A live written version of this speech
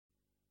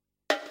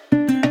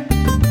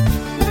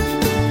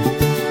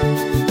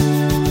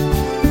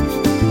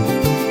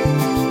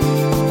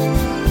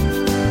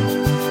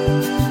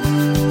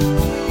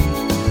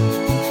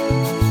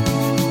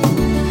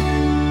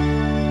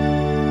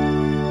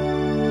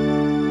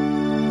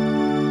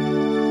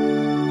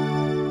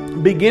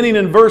beginning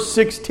in verse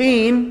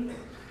 16.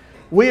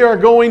 We are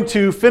going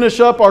to finish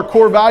up our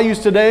core values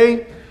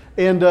today.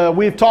 And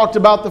we've talked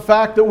about the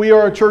fact that we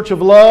are a church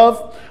of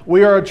love.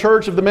 We are a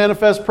church of the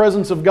manifest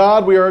presence of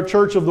God. We are a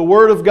church of the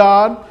Word of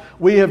God.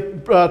 We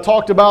have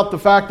talked about the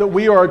fact that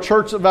we are a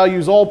church that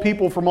values all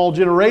people from all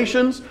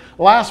generations.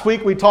 Last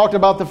week we talked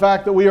about the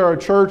fact that we are a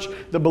church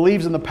that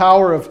believes in the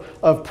power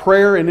of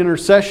prayer and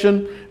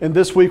intercession. And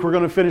this week we're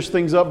going to finish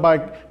things up by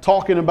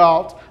talking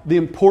about the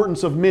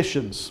importance of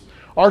missions.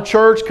 Our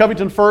church,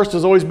 Covington First,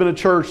 has always been a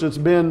church that's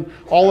been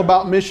all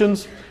about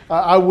missions.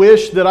 I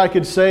wish that I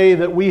could say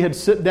that we had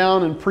sit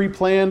down and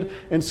pre-planned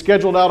and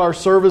scheduled out our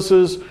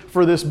services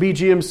for this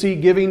BGMC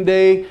Giving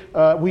Day.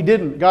 We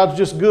didn't. God's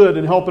just good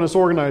in helping us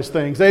organize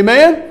things.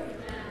 Amen?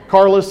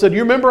 Carla said, "You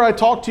remember I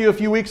talked to you a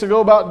few weeks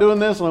ago about doing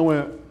this?" And I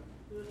went,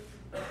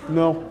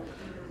 "No."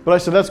 But I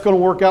said, that's going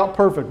to work out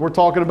perfect. We're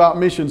talking about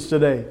missions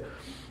today.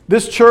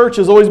 This church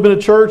has always been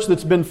a church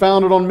that's been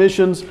founded on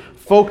missions,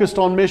 focused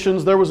on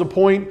missions. There was a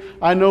point,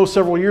 I know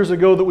several years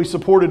ago, that we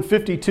supported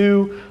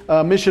 52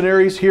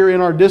 missionaries here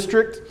in our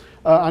district.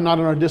 Not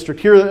in our district,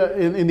 here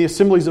in the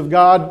Assemblies of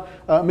God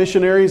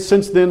missionaries.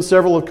 Since then,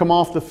 several have come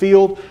off the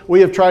field.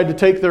 We have tried to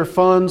take their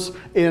funds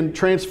and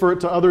transfer it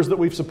to others that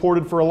we've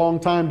supported for a long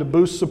time to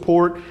boost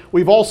support.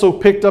 We've also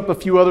picked up a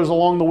few others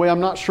along the way.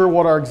 I'm not sure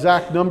what our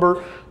exact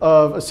number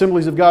of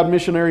Assemblies of God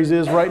missionaries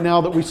is right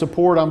now that we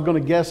support. I'm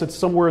going to guess it's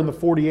somewhere in the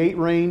 48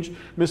 range.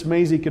 Miss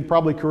Maisie could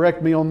probably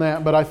correct me on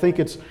that, but I think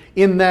it's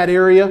in that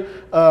area.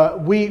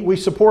 We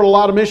support a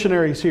lot of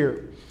missionaries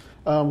here.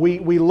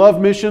 We love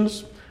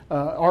missions.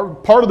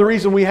 Part of the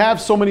reason we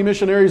have so many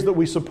missionaries that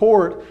we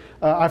support,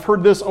 I've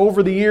heard this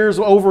over the years,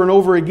 over and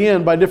over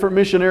again, by different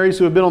missionaries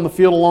who have been on the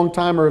field a long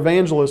time or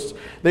evangelists.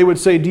 They would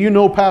say, "Do you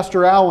know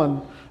Pastor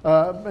Allen,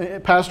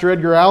 Pastor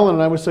Edgar Allen?"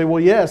 And I would say, "Well,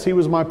 yes, he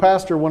was my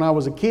pastor when I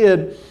was a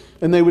kid."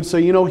 And they would say,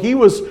 "You know, he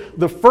was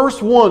the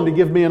first one to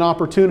give me an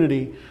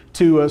opportunity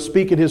to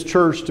speak at his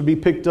church, to be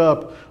picked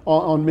up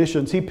on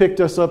missions. He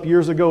picked us up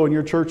years ago, and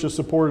your church has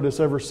supported us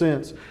ever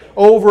since."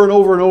 Over and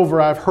over and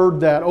over, I've heard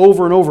that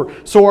over and over.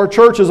 So our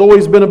church has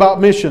always been about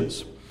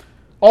missions.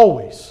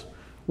 Always.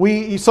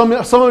 Some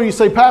of you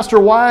say, "Pastor,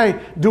 why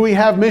do we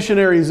have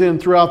missionaries in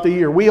throughout the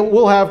year?"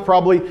 We'll have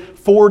probably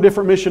 4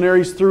 different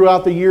missionaries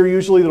throughout the year,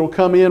 usually, that'll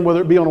come in,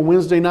 whether it be on a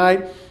Wednesday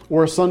night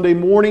or a Sunday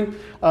morning.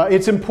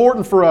 It's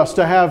important for us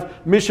to have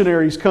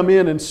missionaries come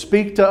in and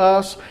speak to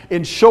us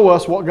and show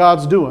us what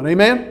God's doing.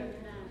 Amen?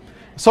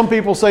 Some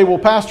people say, "Well,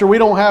 Pastor, we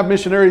don't have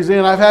missionaries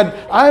in."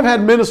 I've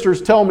had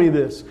ministers tell me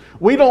this.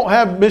 "We don't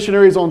have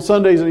missionaries on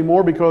Sundays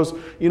anymore because,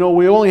 you know,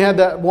 we only had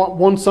that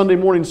one Sunday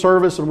morning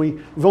service and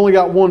we've only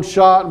got one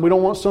shot, and we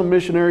don't want some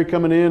missionary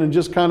coming in and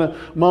just kind of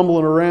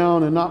mumbling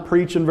around and not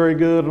preaching very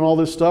good and all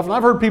this stuff." And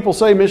I've heard people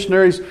say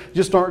missionaries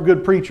just aren't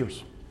good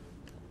preachers.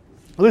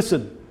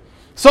 Listen,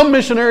 some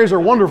missionaries are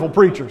wonderful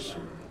preachers.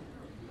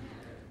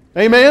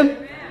 Amen?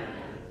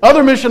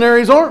 Other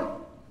missionaries aren't.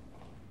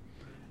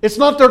 It's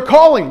not their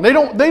calling. They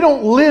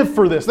don't live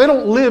for this. They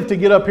don't live to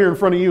get up here in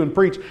front of you and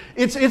preach.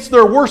 It's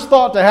their worst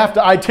thought to have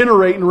to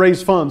itinerate and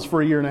raise funds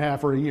for a year and a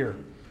half or a year.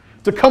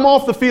 To come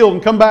off the field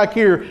and come back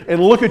here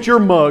and look at your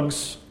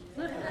mugs.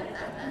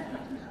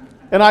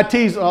 And I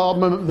tease,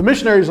 the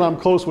missionaries I'm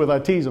close with, I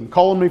tease them.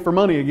 Calling me for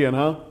money again,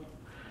 huh?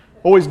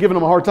 Always giving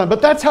them a hard time. But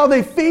that's how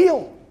they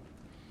feel.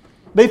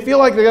 They feel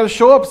like they got to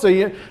show up and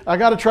say, "I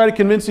got to try to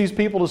convince these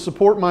people to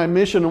support my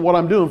mission and what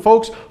I'm doing."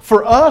 Folks,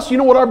 for us, you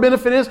know what our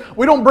benefit is?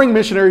 We don't bring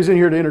missionaries in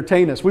here to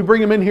entertain us. We bring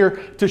them in here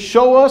to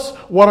show us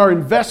what our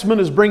investment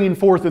is bringing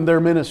forth in their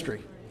ministry.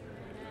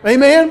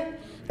 Amen?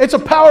 It's a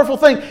powerful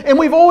thing. And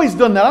we've always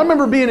done that. I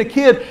remember being a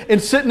kid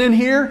and sitting in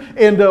here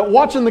and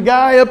watching the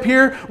guy up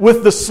here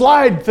with the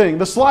slide thing,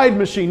 the slide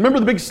machine. Remember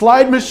the big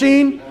slide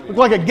machine? Looked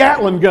like a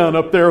Gatling gun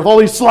up there with all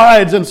these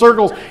slides and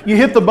circles. You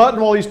hit the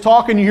button while he's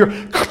talking, you hear...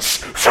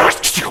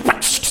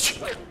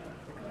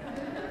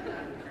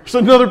 There's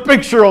another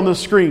picture on the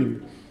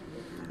screen.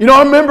 You know,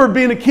 I remember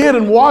being a kid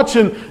and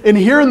watching and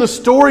hearing the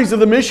stories of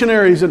the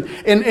missionaries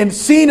and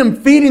seeing them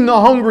feeding the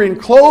hungry and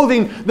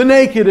clothing the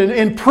naked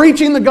and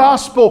preaching the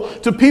gospel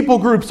to people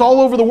groups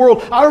all over the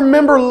world. I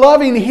remember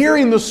loving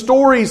hearing the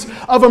stories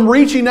of them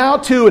reaching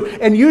out to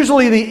and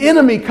usually the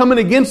enemy coming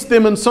against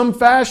them in some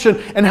fashion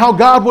and how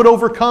God would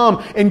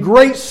overcome, and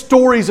great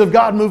stories of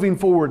God moving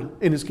forward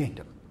in His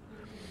kingdom.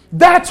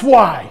 That's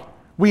why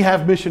we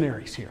have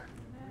missionaries here.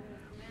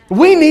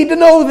 We need to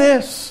know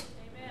this.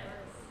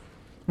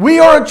 We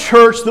are a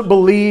church that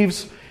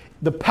believes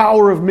the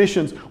power of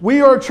missions.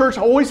 We are a church,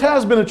 always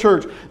has been a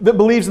church, that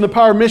believes in the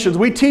power of missions.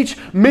 We teach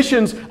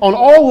missions on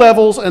all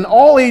levels and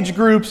all age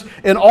groups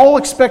and all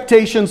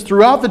expectations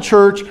throughout the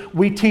church.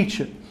 We teach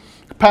it.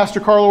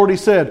 Pastor Carl already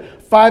said,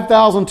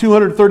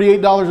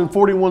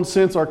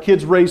 $5,238.41 our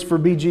kids raised for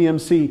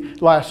BGMC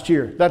last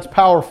year. That's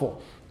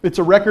powerful. It's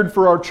a record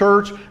for our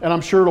church, and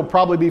I'm sure it'll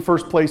probably be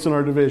first place in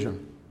our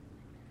division.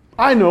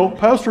 I know,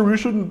 Pastor, we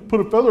shouldn't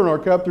put a feather in our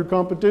cap through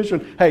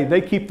competition. Hey,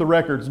 they keep the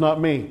records, not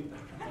me.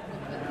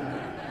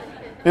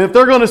 And if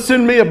they're going to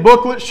send me a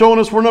booklet showing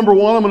us we're number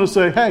one, I'm going to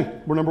say,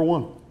 hey, we're number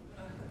one.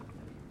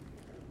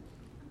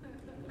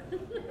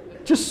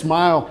 Just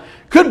smile.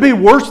 Could be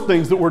worse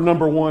things that we're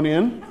number one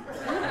in.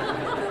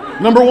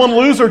 Number one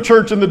loser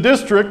church in the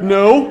district,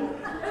 no.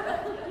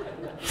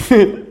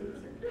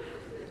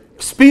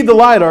 Speed the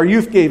Light, our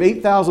youth gave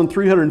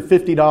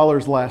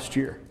 $8,350 last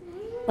year.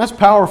 That's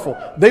powerful.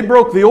 They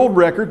broke the old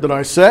record that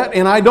I set,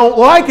 and I don't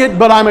like it,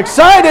 but I'm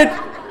excited.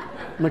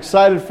 I'm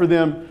excited for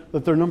them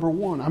that they're number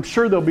one. I'm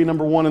sure they'll be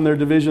number one in their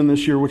division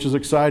this year, which is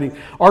exciting.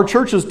 Our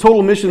church's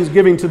total missions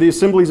giving to the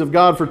Assemblies of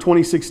God for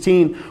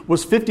 2016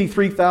 was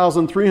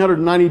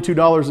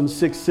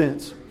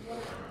 $53,392.06.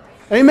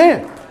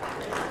 Amen.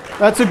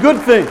 That's a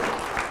good thing.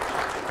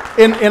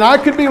 And I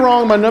could be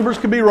wrong. My numbers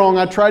could be wrong.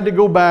 I tried to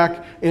go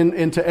back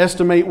and to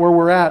estimate where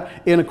we're at.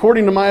 And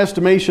according to my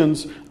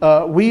estimations,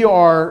 we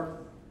are...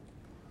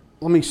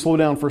 Let me slow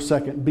down for a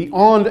second.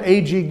 Beyond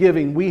AG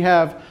giving, we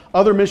have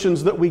other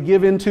missions that we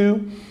give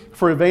into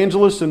for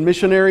evangelists and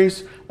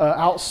missionaries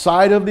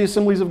outside of the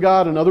Assemblies of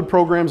God and other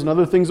programs and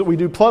other things that we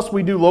do. Plus,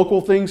 we do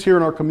local things here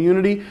in our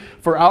community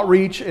for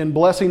outreach and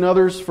blessing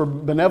others, for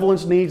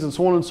benevolence needs and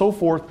so on and so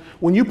forth.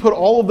 When you put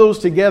all of those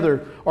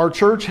together, our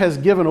church has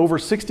given over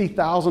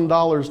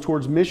 $60,000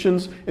 towards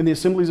missions in the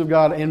Assemblies of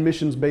God and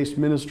missions-based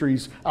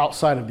ministries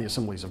outside of the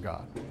Assemblies of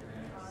God.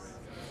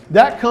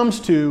 That comes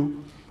to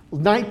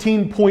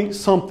 19 point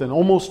something,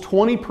 almost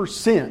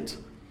 20%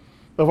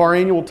 of our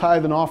annual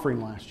tithe and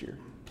offering last year.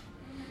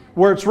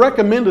 Where it's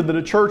recommended that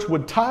a church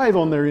would tithe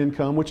on their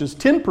income, which is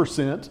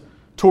 10%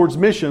 towards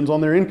missions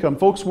on their income.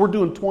 Folks, we're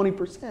doing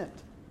 20%.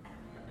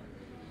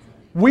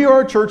 We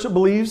are a church that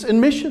believes in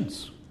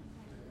missions.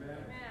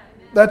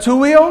 That's who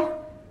we are.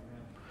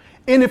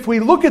 And if we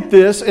look at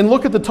this and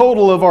look at the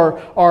total of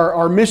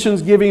our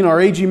missions giving,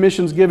 our AG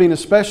missions giving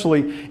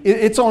especially,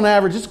 it's on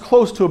average, it's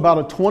close to about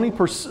a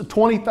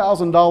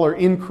 $20,000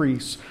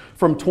 increase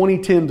from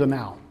 2010 to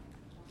now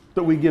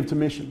that we give to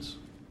missions.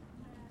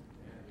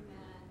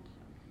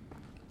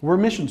 We're a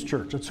missions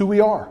church. That's who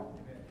we are.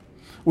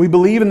 We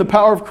believe in the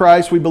power of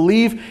Christ. We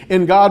believe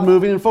in God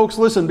moving. And folks,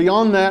 listen,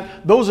 beyond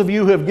that, those of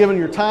you who have given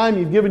your time,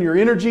 you've given your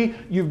energy,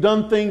 you've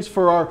done things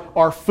for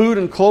our food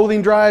and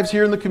clothing drives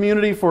here in the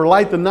community, for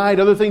Light the Night,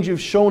 other things, you've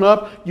shown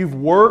up, you've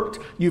worked,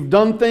 you've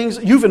done things,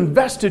 you've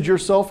invested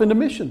yourself into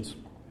missions.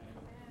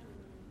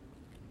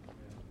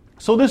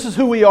 So this is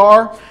who we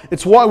are.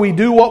 It's why we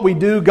do what we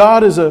do.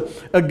 God is a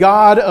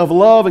God of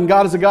love, and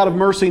God is a God of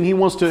mercy, and He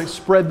wants to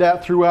spread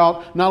that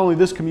throughout not only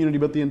this community,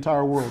 but the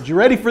entire world. You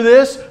ready for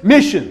this?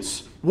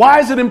 Missions.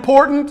 Why is it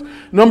important?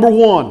 Number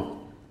one,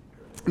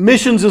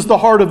 missions is the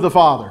heart of the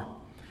Father.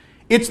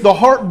 It's the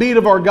heartbeat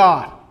of our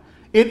God.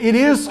 It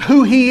is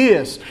who He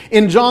is.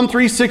 In John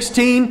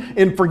 3:16,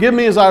 and forgive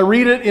me as I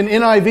read it in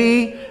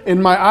NIV,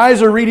 and my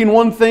eyes are reading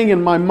one thing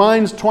and my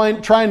mind's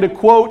trying to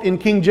quote in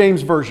King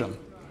James Version.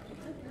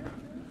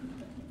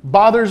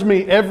 Bothers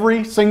me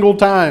every single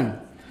time.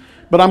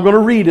 But I'm going to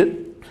read it.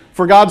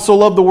 For God so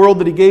loved the world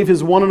that He gave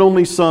His one and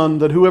only Son,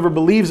 that whoever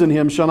believes in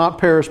Him shall not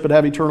perish but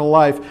have eternal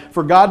life.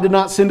 For God did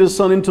not send His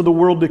Son into the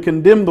world to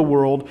condemn the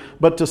world,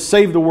 but to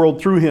save the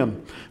world through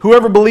Him.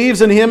 Whoever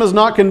believes in Him is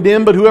not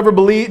condemned, but whoever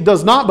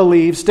does not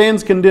believe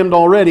stands condemned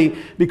already,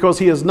 because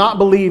he has not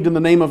believed in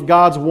the name of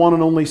God's one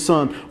and only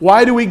Son.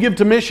 Why do we give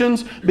to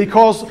missions?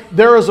 Because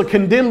there is a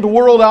condemned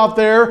world out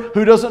there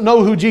who doesn't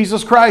know who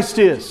Jesus Christ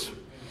is.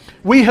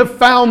 We have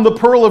found the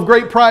pearl of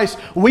great price.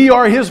 We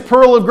are His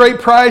pearl of great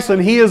price,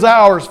 and He is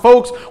ours.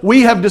 Folks,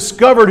 we have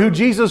discovered who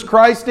Jesus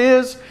Christ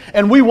is,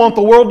 and we want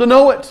the world to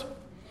know it.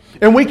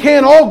 And we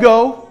can't all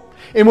go.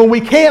 And when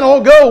we can't all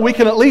go, we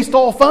can at least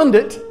all fund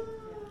it.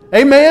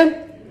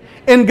 Amen?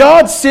 And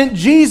God sent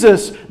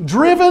Jesus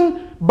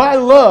driven by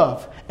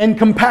love and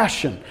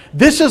compassion.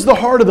 This is the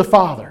heart of the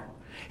Father.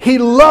 He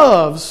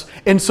loves,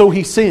 and so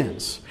He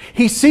sends.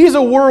 He sees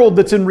a world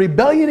that's in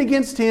rebellion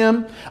against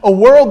Him, a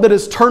world that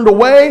is turned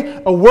away,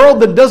 a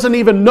world that doesn't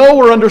even know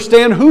or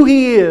understand who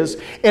He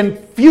is, and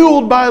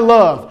fueled by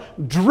love,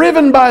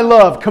 driven by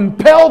love,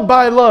 compelled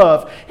by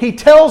love, He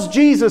tells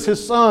Jesus,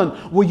 His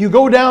Son, will you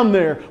go down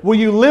there? Will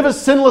you live a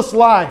sinless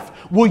life?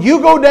 Will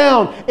you go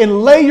down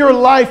and lay your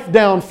life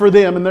down for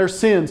them and their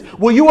sins?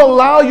 Will you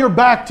allow your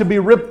back to be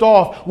ripped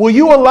off? Will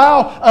you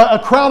allow a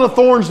crown of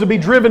thorns to be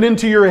driven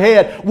into your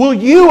head? Will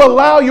you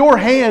allow your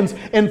hands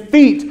and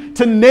feet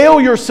to nail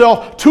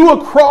yourself to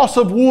a cross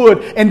of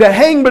wood and to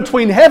hang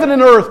between heaven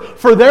and earth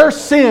for their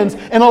sins,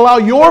 and allow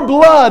your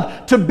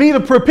blood to be the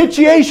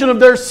propitiation of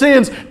their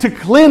sins, to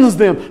cleanse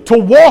them, to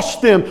wash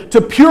them,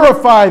 to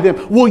purify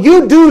them? Will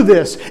you do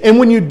this? And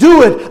when you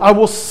do it, I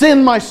will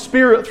send my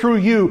Spirit through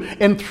you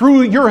and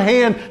through your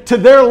hand to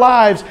their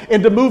lives,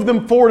 and to move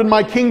them forward in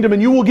my kingdom,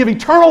 and you will give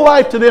eternal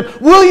life to them.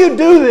 Will you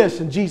do this?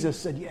 And Jesus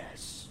said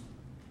yes.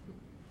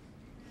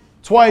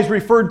 That's why He's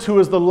referred to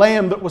as the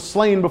Lamb that was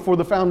slain before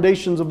the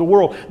foundations of the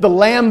world. The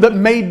Lamb that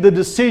made the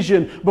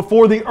decision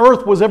before the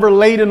earth was ever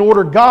laid in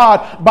order.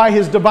 God, by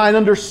His divine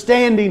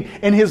understanding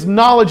and His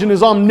knowledge and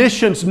His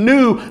omniscience,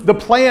 knew the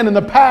plan and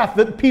the path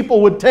that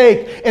people would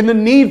take and the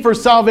need for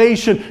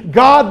salvation.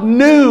 God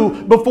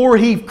knew before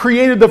He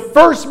created the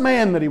first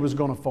man that he was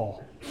going to fall.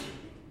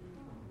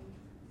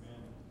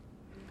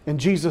 And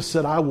Jesus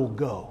said, I will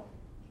go.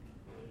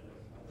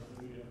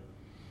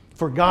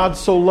 For God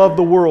so loved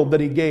the world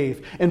that He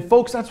gave. And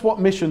folks, that's what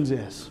missions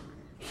is.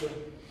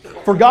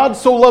 For God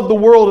so loved the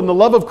world, and the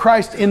love of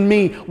Christ in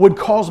me would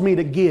cause me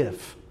to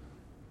give.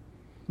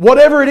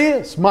 Whatever it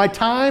is, my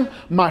time,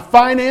 my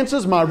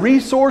finances, my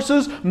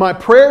resources, my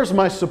prayers,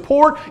 my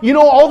support. You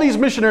know, all these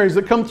missionaries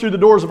that come through the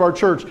doors of our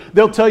church,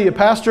 they'll tell you,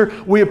 Pastor,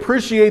 we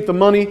appreciate the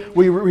money,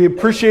 we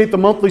appreciate the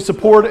monthly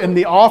support and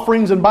the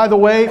offerings. And by the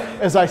way,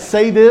 as I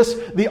say this,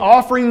 the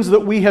offerings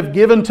that we have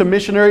given to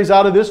missionaries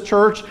out of this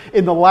church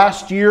in the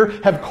last year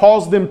have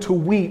caused them to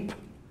weep.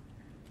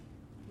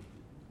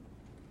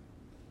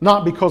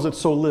 Not because it's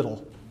so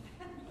little.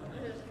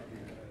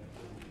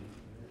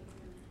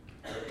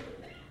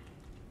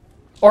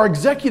 Our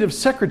executive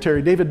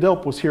secretary, David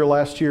Delp, was here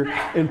last year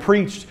and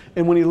preached.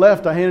 And when he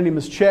left, I handed him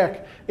his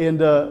check. And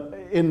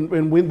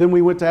then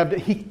we went to have...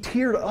 He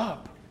teared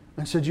up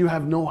and said, you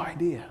have no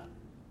idea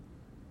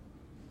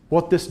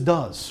what this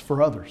does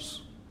for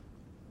others.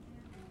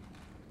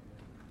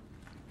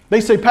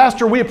 They say,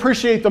 Pastor, we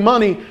appreciate the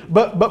money,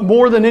 but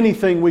more than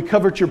anything, we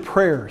covet your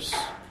prayers.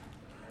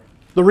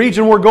 The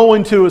region we're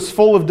going to is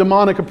full of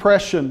demonic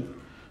oppression.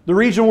 The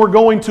region we're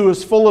going to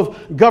is full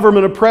of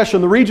government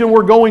oppression. The region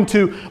we're going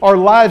to, our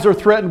lives are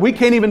threatened. We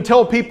can't even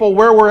tell people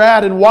where we're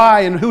at and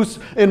why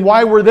and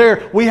why we're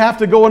there. We have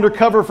to go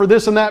undercover for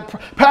this and that.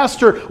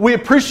 Pastor, we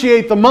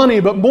appreciate the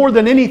money, but more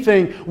than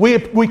anything,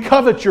 we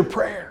covet your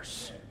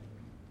prayers.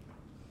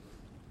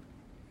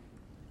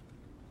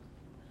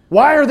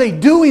 Why are they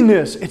doing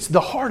this? It's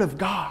the heart of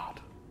God.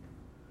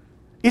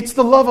 It's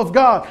the love of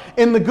God.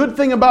 And the good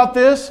thing about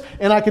this,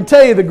 and I can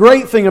tell you the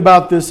great thing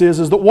about this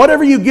is that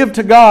whatever you give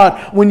to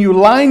God, when you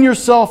line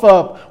yourself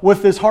up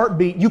with this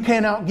heartbeat, you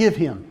can't outgive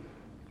Him.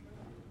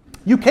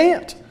 You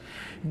can't.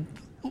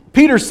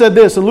 Peter said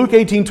this in Luke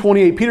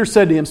 18:28. Peter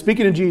said to him,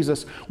 speaking to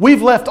Jesus,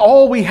 we've left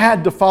all we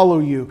had to follow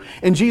you.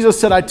 And Jesus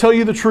said, I tell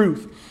you the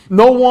truth.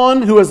 No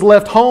one who has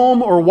left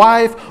home or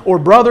wife or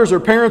brothers or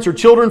parents or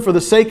children for the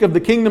sake of the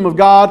kingdom of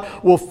God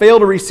will fail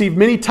to receive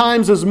many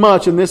times as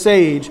much in this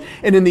age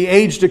and in the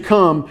age to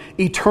come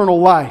eternal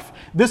life.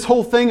 This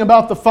whole thing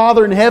about the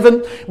Father in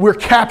heaven, we're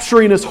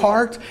capturing His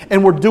heart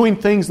and we're doing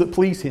things that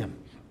please Him.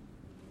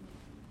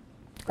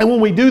 And when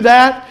we do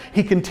that,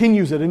 He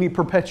continues it and He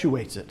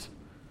perpetuates it.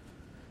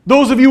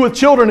 Those of you with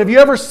children, have you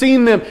ever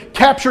seen them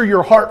capture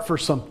your heart for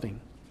something?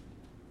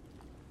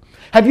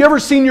 Have you ever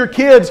seen your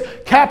kids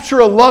capture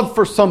a love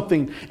for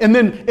something and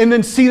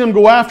then see them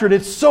go after it?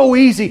 It's so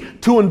easy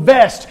to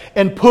invest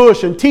and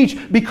push and teach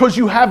because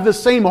you have the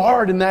same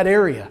heart in that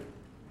area.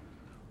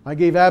 I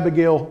gave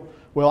April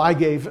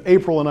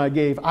and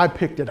I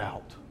picked it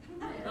out.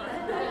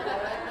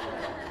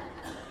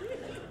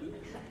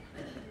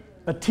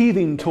 A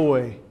teething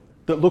toy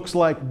that looks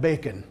like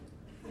bacon.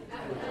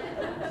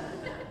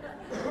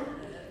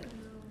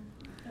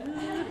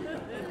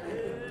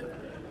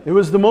 It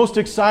was the most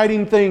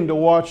exciting thing to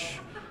watch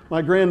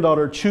my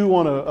granddaughter chew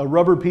on a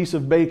rubber piece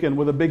of bacon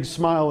with a big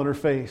smile on her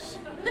face.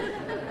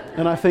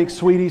 And I think,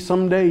 sweetie,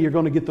 someday you're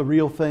going to get the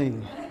real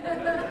thing.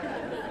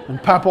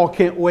 And Papa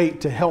can't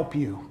wait to help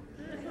you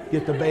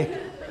get the bacon.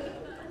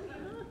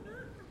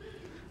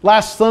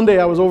 Last Sunday,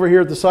 I was over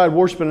here at the side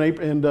worshiping,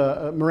 and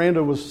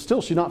Miranda was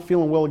she's not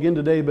feeling well again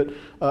today, but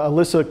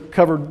Alyssa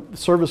covered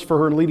service for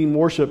her and leading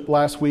worship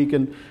last week,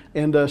 and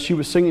she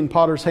was singing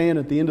Potter's Hand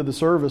at the end of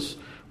the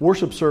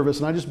worship service,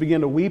 and I just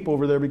began to weep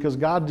over there because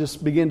God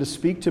just began to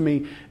speak to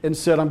me and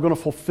said, I'm going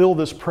to fulfill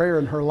this prayer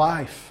in her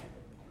life.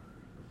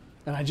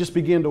 And I just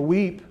began to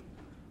weep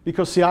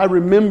because, see, I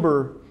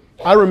remember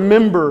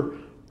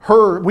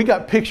her, we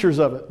got pictures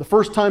of it. The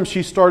first time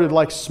she started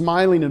like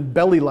smiling and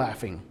belly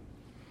laughing.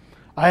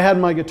 I had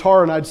my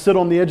guitar and I'd sit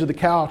on the edge of the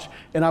couch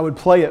and I would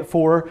play it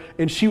for her,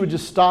 and she would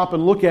just stop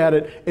and look at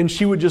it and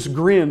she would just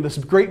grin, this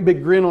great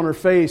big grin on her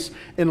face,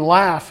 and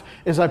laugh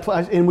as I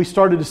play. And we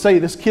started to say,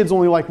 this kid's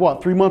only like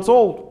what, 3 months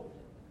old?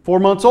 4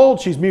 months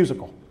old, she's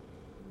musical.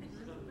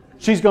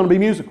 She's going to be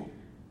musical.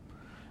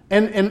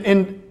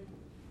 And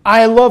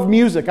I love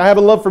music. I have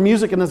a love for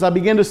music, and as I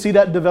began to see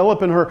that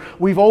develop in her,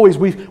 we've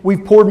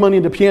poured money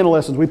into piano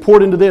lessons. We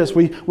poured into this.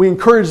 We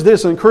encouraged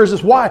this and encouraged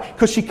this. Why?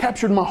 Because she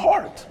captured my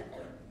heart.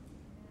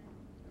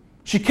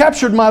 She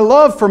captured my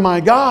love for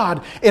my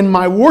God and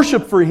my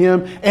worship for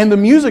Him and the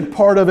music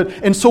part of it.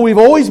 And so we've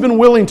always been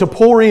willing to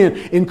pour in,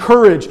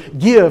 encourage,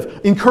 give,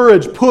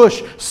 encourage,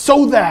 push,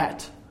 so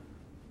that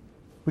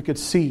we could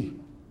see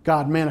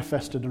God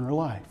manifested in our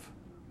life.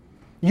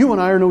 You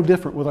and I are no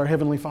different with our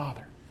Heavenly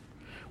Father.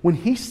 When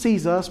He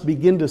sees us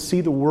begin to see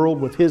the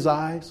world with His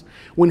eyes,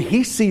 when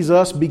He sees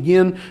us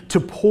begin to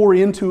pour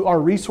into our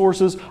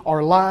resources,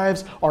 our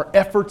lives, our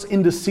efforts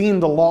into seeing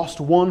the lost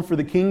one for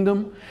the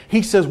kingdom,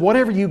 He says,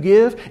 whatever you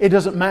give, it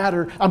doesn't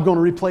matter. I'm going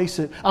to replace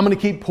it. I'm going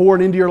to keep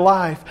pouring into your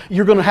life.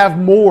 You're going to have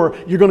more.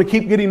 You're going to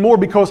keep getting more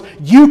because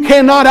you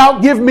cannot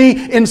outgive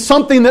me in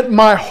something that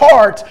my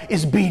heart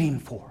is beating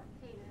for.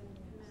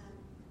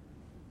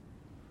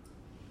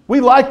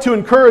 We like to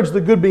encourage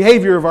the good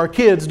behavior of our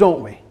kids,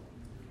 don't we?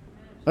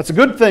 That's a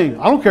good thing.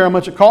 I don't care how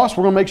much it costs.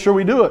 We're going to make sure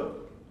we do it.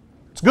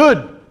 It's good.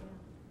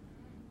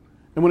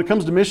 And when it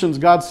comes to missions,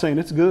 God's saying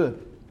it's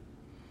good.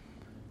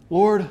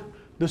 Lord,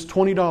 this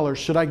 $20,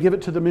 should I give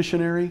it to the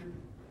missionary?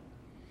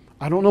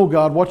 I don't know,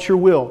 God. What's your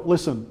will?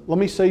 Listen, let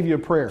me save you a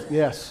prayer.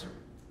 Yes.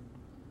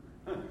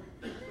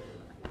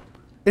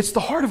 It's the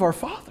heart of our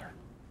Father.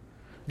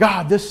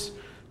 God, this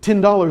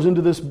 $10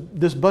 into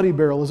this buddy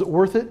barrel, is it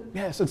worth it?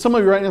 Yes. And some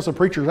of you right now, some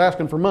preachers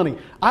asking for money.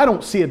 I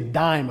don't see a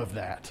dime of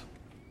that.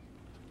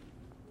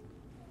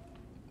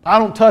 I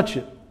don't touch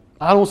it.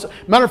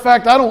 Matter of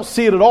fact, I don't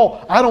see it at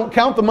all. I don't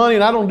count the money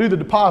and I don't do the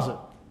deposit.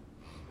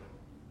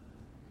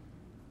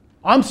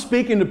 I'm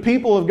speaking to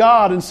people of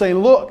God and saying,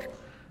 look,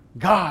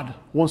 God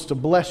wants to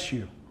bless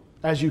you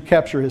as you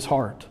capture His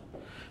heart.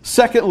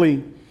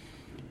 Secondly,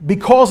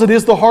 because it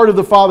is the heart of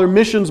the Father,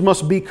 missions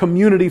must be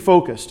community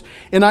focused.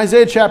 In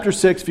Isaiah chapter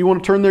 6, if you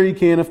want to turn there you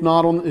can, if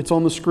not, it's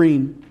on the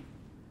screen.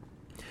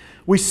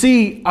 We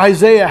see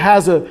Isaiah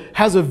has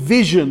a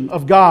vision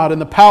of God and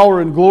the power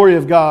and glory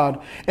of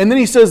God. And then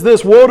he says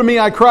this, "Woe to me,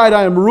 I cried,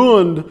 I am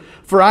ruined,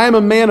 for I am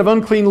a man of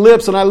unclean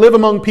lips, and I live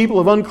among people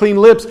of unclean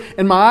lips,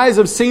 and my eyes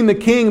have seen the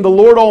King, the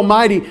Lord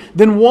Almighty.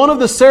 Then one of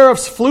the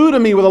seraphs flew to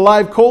me with a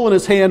live coal in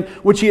his hand,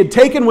 which he had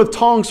taken with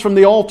tongs from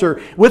the altar.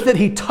 With it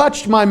he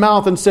touched my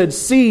mouth and said,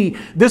 'See,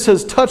 this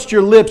has touched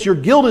your lips, your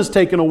guilt is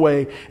taken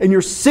away, and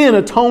your sin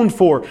atoned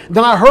for.'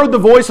 Then I heard the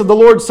voice of the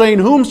Lord saying,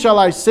 'Whom shall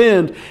I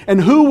send, and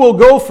who will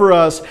go for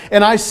us?'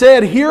 And I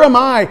said, 'Here am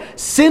I,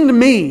 send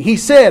me.' He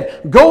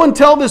said, 'Go and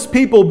tell this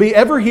people, be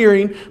ever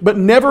hearing, but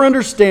never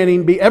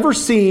understanding, be ever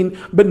seeing,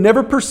 but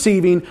never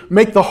perceiving.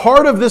 Make the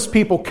heart of this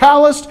people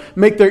calloused,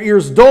 make their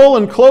ears dull,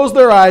 and close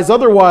their eyes.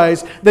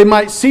 Otherwise, they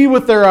might see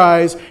with their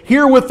eyes,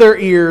 hear with their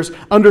ears,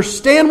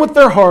 understand with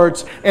their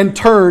hearts, and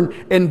turn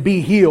and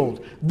be healed.'"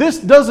 This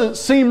doesn't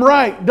seem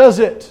right, does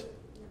it?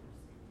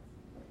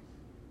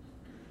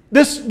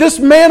 This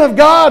man of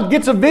God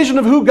gets a vision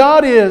of who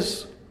God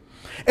is.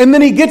 And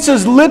then he gets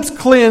his lips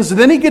cleansed. And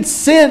then he gets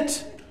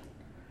sent.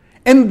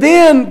 And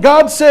then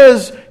God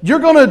says, "You're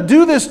going to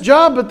do this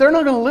job, but they're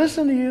not going to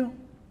listen to you."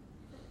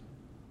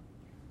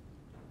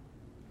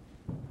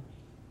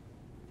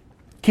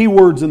 Key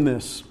words in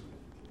this.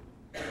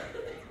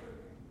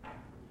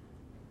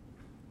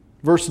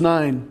 Verse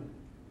 9.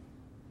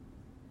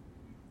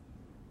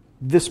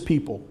 This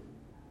people.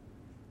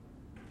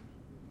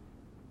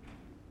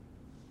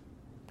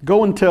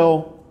 Go and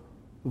tell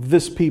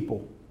this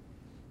people.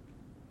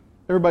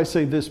 Everybody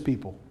say this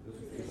people.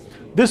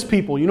 This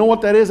people. You know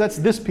what that is? That's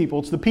this people.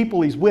 It's the people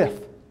He's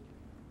with.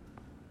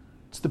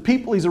 It's the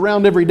people He's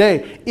around every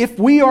day. If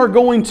we are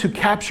going to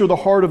capture the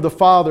heart of the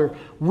Father,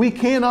 we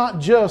cannot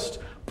just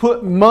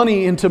put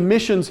money into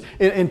missions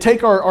and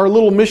take our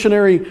little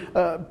missionary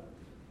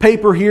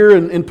paper here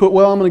and put,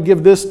 well, I'm going to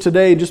give this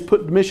today, and just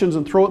put missions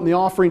and throw it in the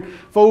offering,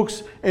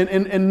 folks,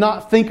 and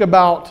not think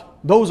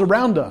about those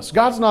around us.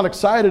 God's not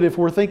excited if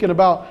we're thinking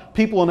about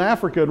people in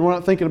Africa and we're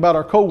not thinking about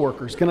our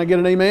co-workers. Can I get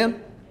an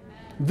amen?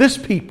 This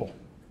people.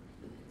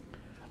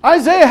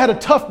 Isaiah had a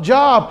tough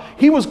job.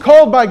 He was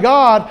called by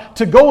God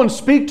to go and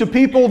speak to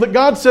people that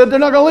God said they're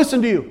not going to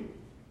listen to you.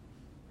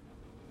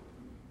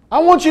 I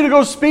want you to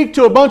go speak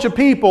to a bunch of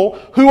people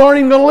who aren't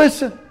even going to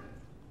listen.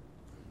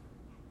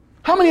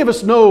 How many of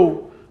us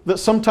know that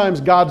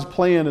sometimes God's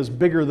plan is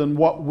bigger than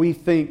what we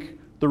think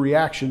the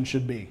reaction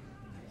should be?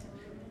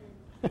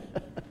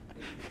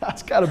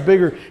 God's got a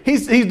bigger,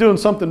 He's doing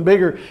something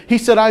bigger. He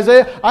said,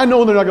 "Isaiah, I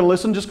know they're not going to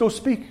listen, just go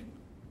speak."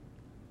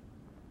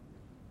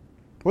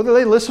 Whether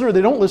they listen or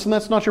they don't listen,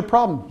 that's not your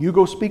problem. You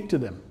go speak to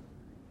them.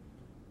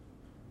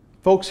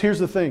 Folks, here's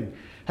the thing.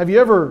 Have you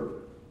ever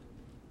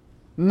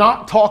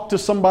not talked to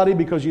somebody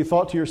because you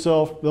thought to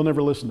yourself, they'll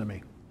never listen to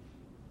me?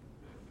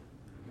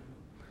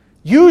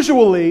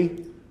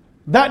 Usually,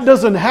 that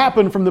doesn't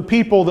happen from the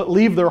people that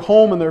leave their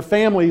home and their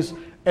families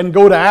and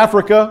go to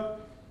Africa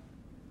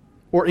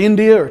or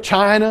India or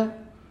China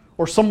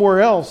or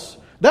somewhere else.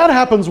 That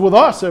happens with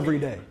us every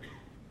day.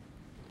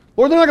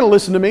 Lord, they're not going to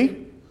listen to me.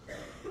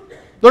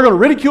 They're going to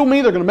ridicule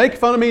me. They're going to make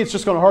fun of me. It's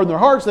just going to harden their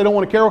hearts. They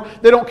don't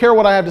care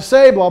what I have to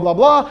say, blah, blah,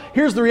 blah.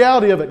 Here's the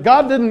reality of it.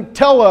 God didn't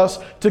tell us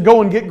to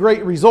go and get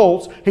great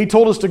results. He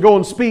told us to go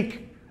and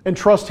speak and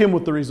trust Him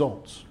with the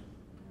results.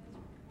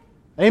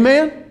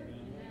 Amen?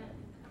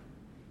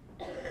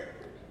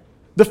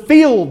 The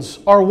fields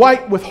are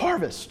white with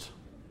harvest.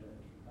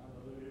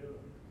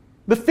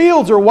 The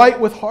fields are white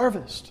with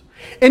harvest.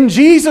 And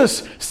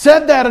Jesus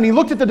said that, and He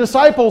looked at the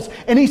disciples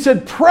and He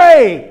said,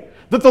 "Pray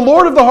that the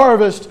Lord of the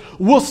harvest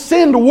will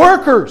send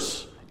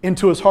workers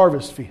into His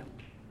harvest field."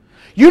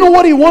 You know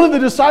what He wanted the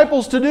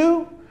disciples to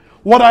do?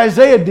 What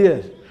Isaiah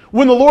did.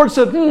 When the Lord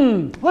said,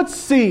 let's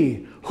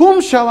see,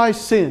 whom shall I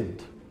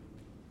send?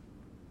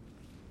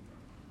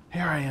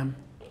 Here I am.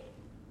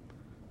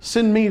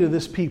 Send me to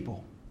this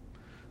people.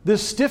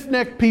 This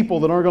stiff-necked people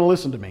that aren't going to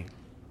listen to me.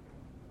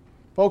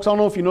 Folks, I don't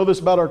know if you know this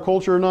about our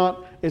culture or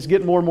not. It's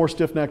getting more and more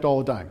stiff-necked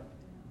all the time.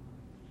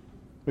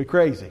 We're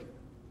crazy.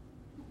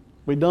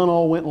 We done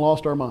all went and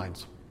lost our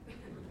minds.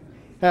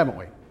 Haven't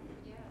we?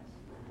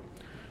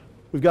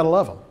 We've got to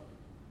love them.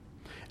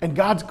 And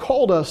God's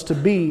called us to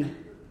be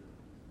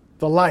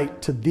the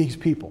light to these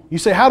people. You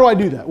say, how do I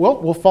do that?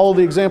 Well, we'll follow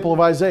the example of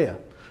Isaiah.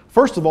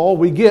 First of all,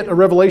 we get a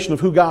revelation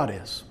of who God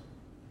is.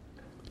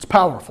 It's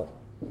powerful.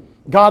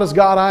 God is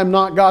God, I am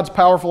not. God's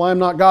powerful, I am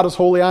not. God is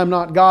holy, I am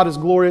not. God is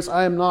glorious,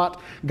 I am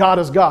not. God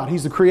is God.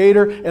 He's the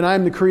creator and I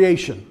am the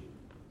creation.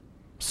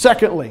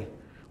 Secondly,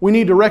 we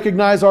need to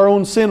recognize our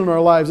own sin in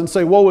our lives and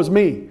say, woe is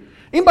me.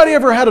 Anybody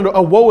ever had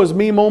a woe is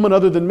me moment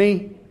other than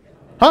me?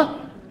 Huh?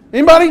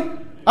 Anybody?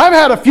 I've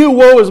had a few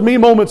woe is me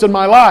moments in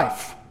my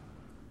life.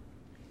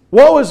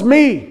 Woe is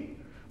me,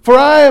 for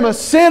I am a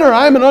sinner.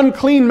 I am an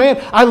unclean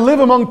man. I live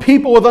among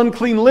people with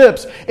unclean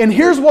lips. And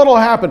here's what will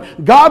happen.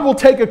 God will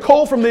take a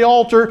coal from the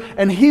altar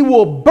and He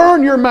will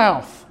burn your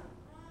mouth.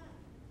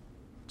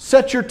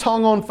 Set your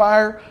tongue on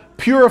fire.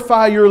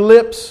 Purify your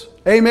lips.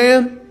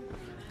 Amen.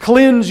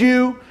 Cleanse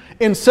you.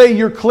 And say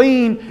you're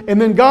clean.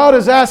 And then God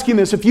is asking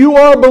this. If you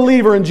are a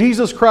believer in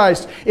Jesus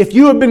Christ, if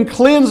you have been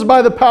cleansed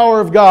by the power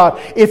of God,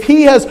 if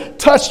He has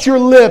touched your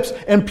lips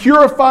and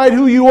purified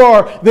who you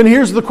are, then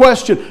here's the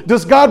question.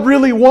 Does God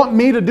really want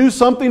me to do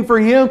something for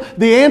Him?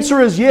 The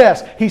answer is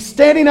yes. He's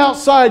standing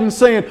outside and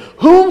saying,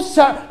 whom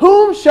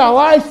shall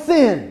I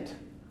send?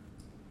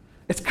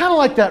 It's kind of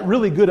like that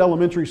really good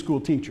elementary school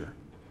teacher.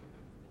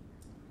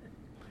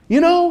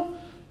 You know,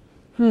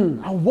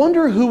 I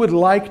wonder who would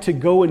like to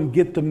go and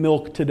get the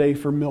milk today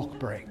for milk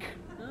break.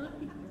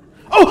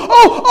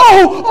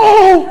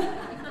 Oh!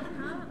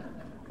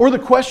 Or the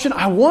question,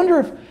 I wonder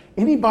if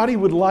anybody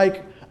would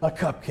like a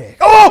cupcake.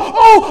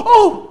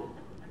 Oh!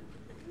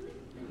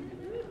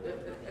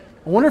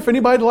 I wonder if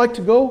anybody would like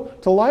to go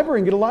to the library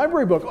and get a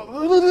library book.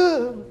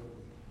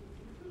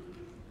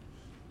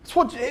 That's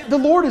what the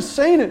Lord is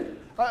saying. It.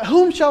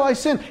 Whom shall I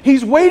send?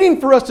 He's waiting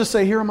for us to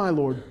say, here am I,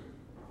 Lord.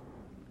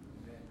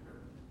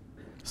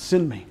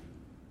 Send me.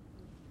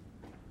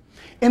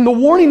 And the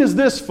warning is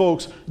this,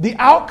 folks. The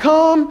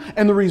outcome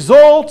and the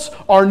results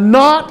are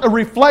not a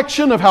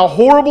reflection of how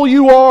horrible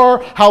you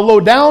are, how low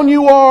down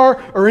you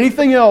are, or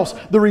anything else.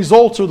 The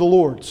results are the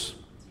Lord's.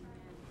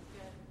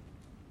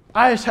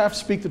 I just have to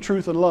speak the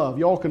truth in love.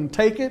 Y'all can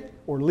take it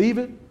or leave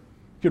it. You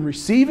can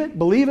receive it,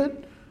 believe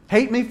it,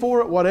 hate me for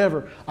it,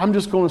 whatever. I'm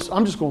just going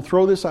to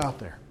throw this out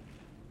there.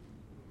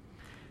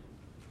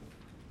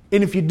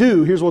 And if you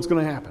do, here's what's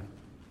going to happen.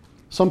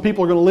 Some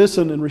people are going to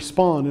listen and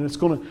respond, and it's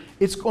going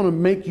to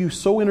make you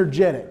so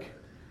energetic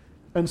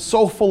and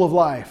so full of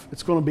life.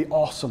 It's going to be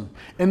awesome.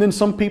 And then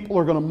some people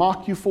are going to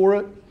mock you for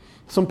it.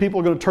 Some people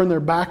are going to turn their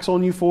backs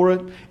on you for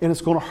it, and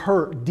it's going to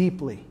hurt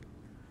deeply.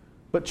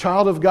 But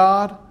child of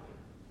God,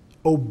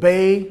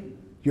 obey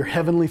your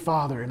Heavenly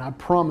Father, and I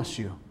promise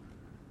you,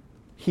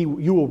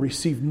 you will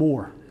receive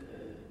more.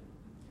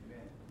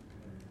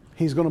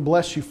 He's going to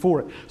bless you for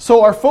it.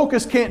 So our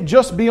focus can't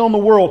just be on the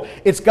world.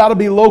 It's got to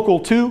be local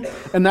too.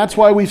 And that's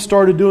why we've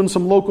started doing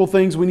some local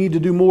things. We need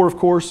to do more, of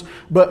course.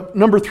 But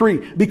number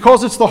 3,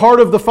 because it's the heart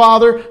of the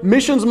Father,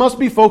 missions must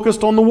be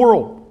focused on the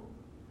world.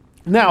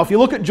 Now, if you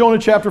look at Jonah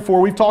chapter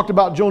 4, we've talked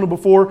about Jonah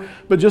before,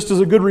 but just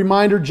as a good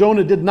reminder,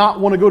 Jonah did not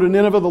want to go to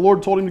Nineveh. The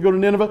Lord told him to go to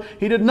Nineveh.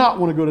 He did not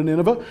want to go to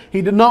Nineveh.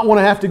 He did not want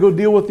to have to go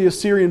deal with the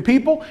Assyrian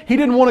people. He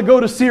didn't want to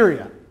go to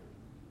Syria.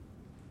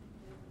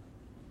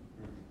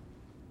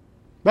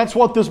 That's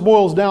what this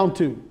boils down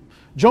to.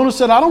 Jonah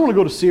said, I don't want to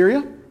go to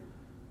Syria.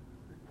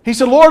 He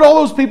said, Lord, all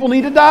those people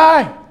need to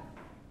die.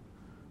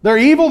 They're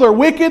evil, they're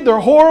wicked, they're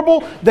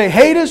horrible, they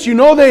hate us, you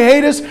know they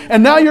hate us,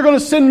 and now you're going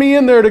to send me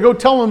in there to go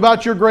tell them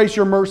about your grace,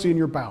 your mercy, and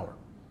your power.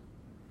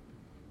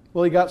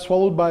 Well, he got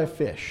swallowed by a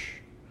fish.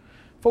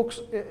 Folks,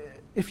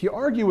 if you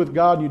argue with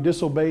God and you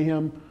disobey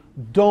Him,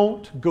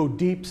 don't go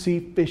deep sea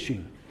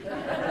fishing.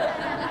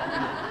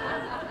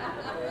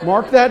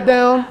 Mark that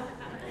down.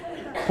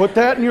 Put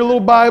that in your little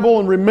Bible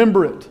and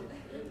remember it.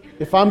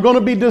 If I'm going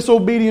to be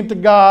disobedient to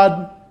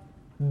God,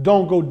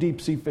 don't go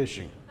deep sea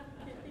fishing.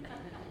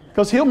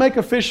 Because He'll make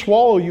a fish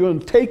swallow you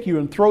and take you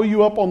and throw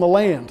you up on the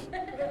land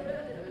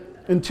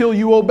until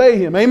you obey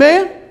Him.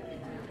 Amen?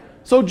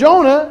 So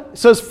Jonah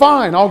says,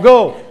 fine, I'll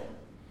go.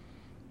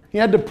 He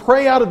had to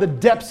pray out of the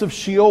depths of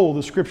Sheol,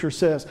 the Scripture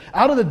says.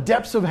 Out of the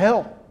depths of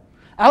hell.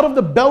 Out of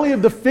the belly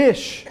of the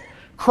fish.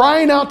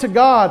 Crying out to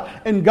God,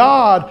 and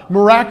God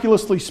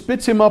miraculously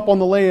spits him up on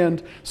the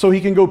land so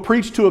he can go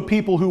preach to a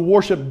people who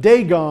worship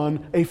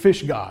Dagon, a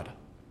fish god.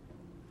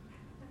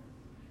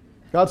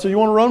 God said, you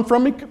want to run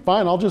from me?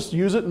 Fine, I'll just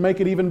use it and make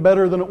it even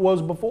better than it was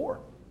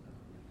before.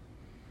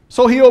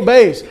 So he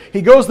obeys.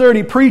 He goes there and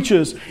he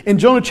preaches. In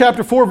Jonah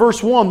chapter 4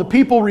 verse 1, the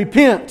people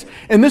repent.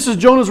 And this is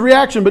Jonah's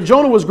reaction. But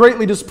Jonah was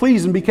greatly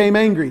displeased and became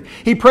angry.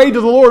 He prayed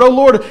to the Lord, "O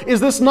Lord, is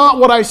this not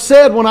what I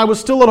said when I was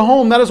still at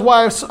home? That is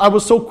why I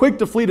was so quick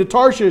to flee to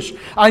Tarshish.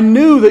 I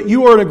knew that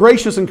you are a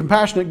gracious and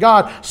compassionate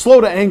God,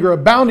 slow to anger,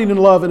 abounding in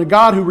love, and a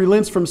God who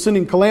relents from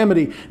sending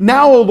calamity.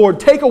 Now, O Lord,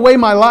 take away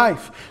my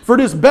life, for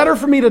it is better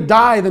for me to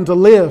die than to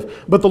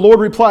live." But the Lord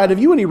replied, "Have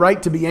you any right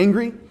to be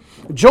angry?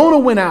 Jonah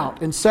went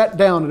out and sat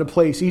down at a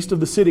place east of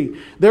the city.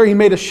 There he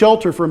made a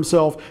shelter for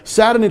himself,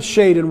 sat in its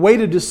shade, and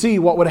waited to see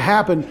what would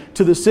happen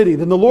to the city.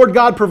 Then the Lord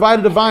God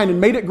provided a vine and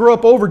made it grow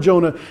up over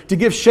Jonah to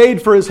give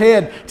shade for his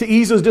head, to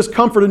ease his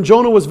discomfort. And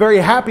Jonah was very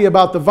happy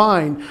about the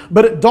vine.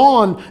 But at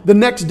dawn the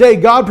next day,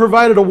 God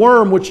provided a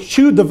worm which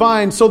chewed the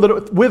vine so that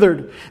it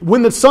withered.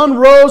 When the sun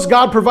rose,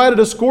 God provided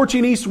a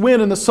scorching east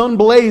wind, and the sun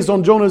blazed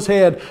on Jonah's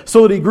head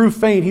so that he grew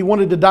faint. He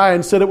wanted to die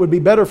and said, "It would be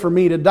better for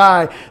me to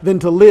die than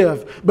to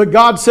live." But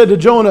God said to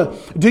Jonah,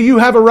 "Do you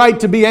have a right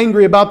to be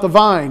angry about the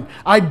vine?"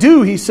 "I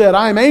do," he said.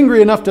 "I am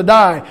angry enough to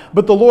die."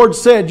 But the Lord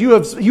said, you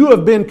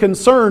have been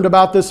concerned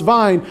about this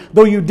vine,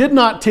 though you did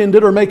not tend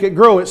it or make it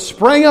grow. It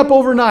sprang up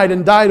overnight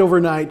and died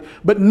overnight.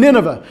 But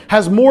Nineveh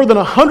has more than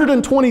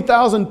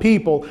 120,000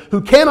 people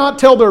who cannot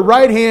tell their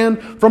right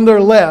hand from their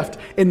left,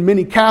 and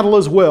many cattle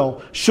as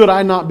well. Should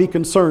I not be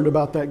concerned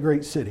about that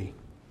great city?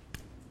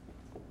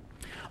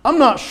 I'm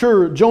not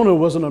sure Jonah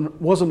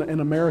wasn't an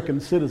American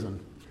citizen.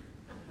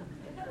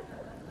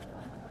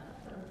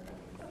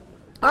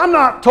 I'm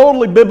not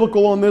totally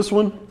biblical on this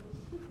one,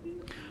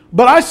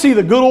 but I see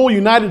the good old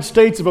United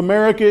States of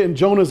America in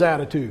Jonah's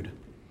attitude.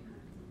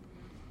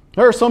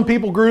 There are some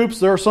people groups,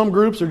 there are some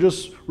groups that are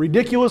just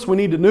ridiculous. We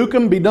need to nuke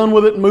them, be done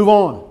with it, and move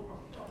on.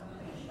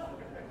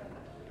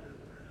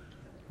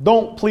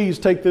 Don't please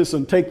take this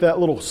and take that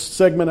little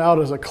segment out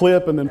as a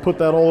clip and then put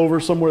that all over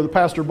somewhere. The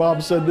Pastor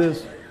Bob said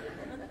this.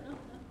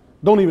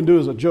 Don't even do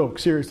it as a joke,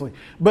 seriously.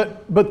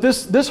 But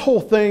this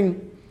whole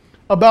thing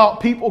about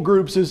people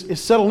groups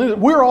is settled in.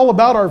 We're all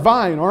about our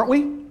vine, aren't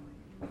we?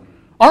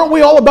 Aren't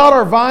we all about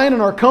our vine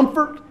and our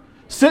comfort?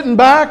 Sitting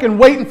back and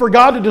waiting for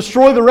God to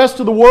destroy the rest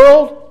of the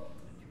world?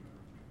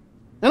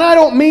 And I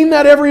don't mean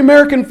that every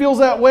American feels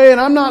that way,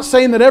 and I'm not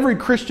saying that every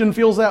Christian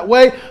feels that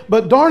way,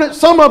 but darn it,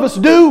 some of us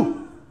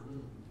do.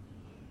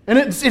 And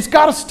it's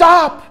got to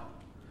stop.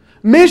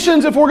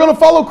 Missions, if we're going to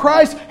follow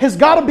Christ, has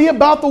got to be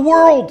about the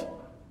world.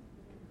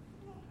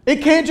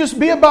 It can't just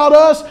be about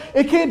us.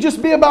 It can't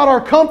just be about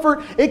our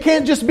comfort. It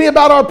can't just be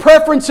about our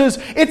preferences.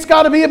 It's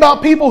got to be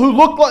about people who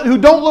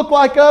don't look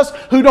like us,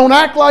 who don't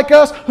act like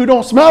us, who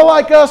don't smell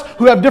like us,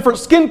 who have different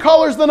skin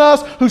colors than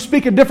us, who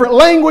speak a different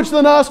language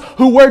than us,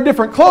 who wear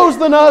different clothes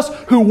than us,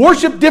 who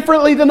worship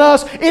differently than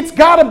us. It's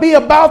got to be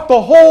about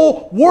the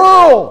whole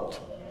world.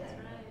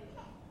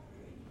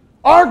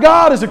 Our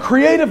God is a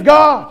creative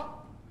God.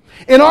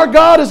 And our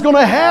God is going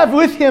to have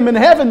with Him in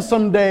heaven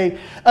someday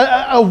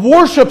a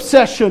worship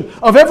session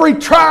of every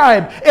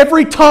tribe,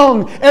 every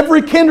tongue,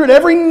 every kindred,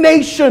 every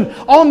nation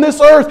on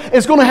this earth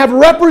is going to have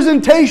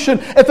representation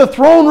at the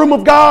throne room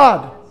of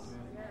God.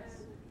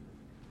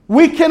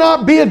 We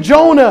cannot be a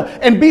Jonah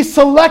and be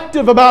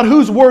selective about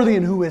who's worthy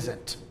and who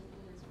isn't.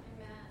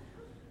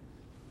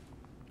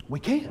 We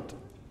can't.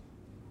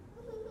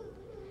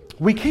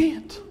 We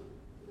can't.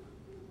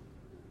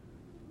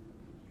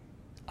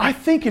 I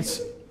think it's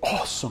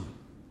awesome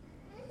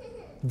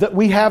that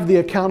we have the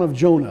account of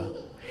Jonah,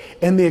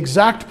 and the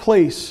exact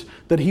place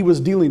that he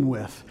was dealing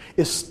with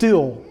is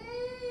still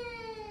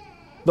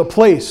the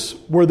place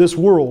where this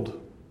world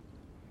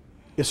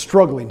is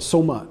struggling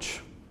so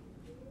much.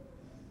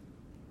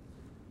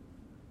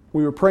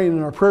 We were praying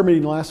in our prayer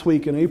meeting last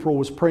week, and April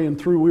was praying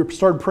through. We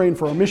started praying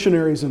for our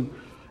missionaries, and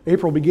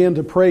April began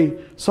to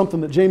pray something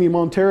that Jamie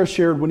Montera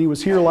shared when he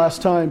was here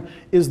last time,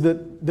 is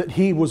that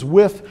he was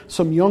with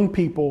some young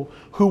people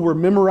who were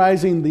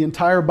memorizing the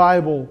entire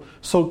Bible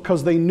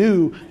because they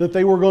knew that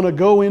they were going to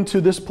go into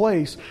this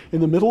place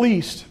in the Middle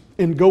East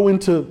and go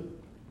into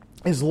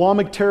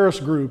Islamic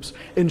terrorist groups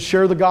and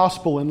share the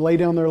gospel and lay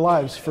down their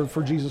lives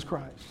for Jesus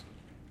Christ.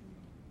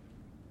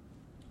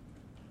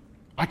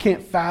 I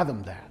can't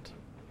fathom that.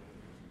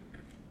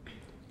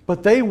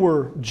 But they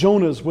were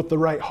Jonahs with the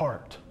right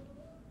heart.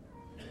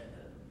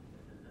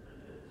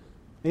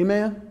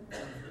 Amen?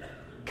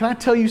 Can I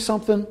tell you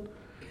something?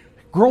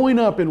 Growing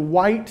up in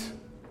white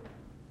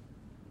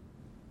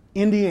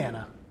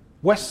Indiana,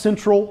 West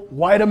Central,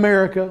 white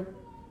America,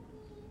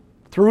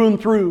 through and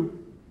through,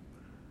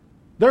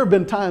 there have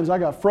been times I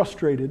got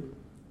frustrated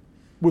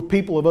with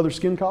people of other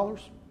skin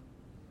colors.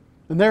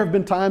 And there have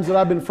been times that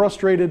I've been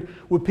frustrated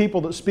with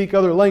people that speak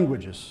other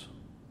languages.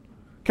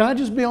 Can I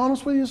just be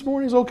honest with you this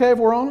morning? Is it okay if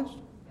we're honest?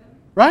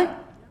 Right?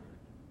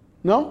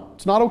 No?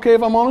 It's not okay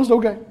if I'm honest?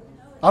 Okay.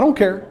 I don't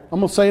care. I'm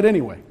going to say it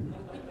anyway.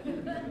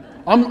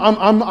 I'm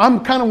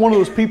kind of one of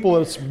those people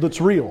that's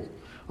real.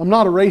 I'm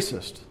not a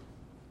racist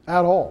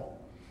at all.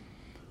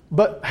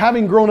 But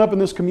having grown up in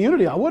this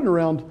community, I wasn't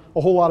around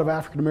a whole lot of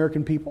African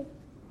American people.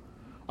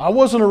 I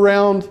wasn't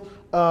around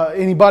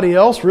anybody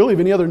else really of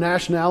any other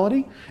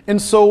nationality.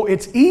 And so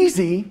it's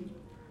easy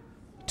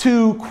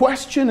to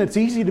question. It's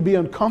easy to be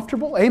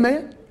uncomfortable.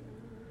 Amen?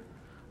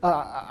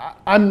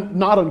 I'm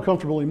not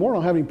uncomfortable anymore. I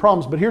don't have any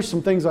problems. But here's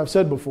some things I've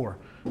said before.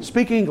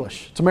 Speak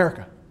English. It's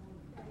America.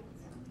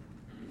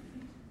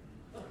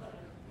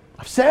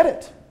 I've said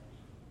it.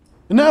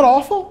 Isn't that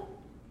awful?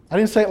 I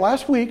didn't say it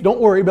last week. Don't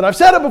worry. But I've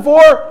said it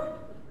before.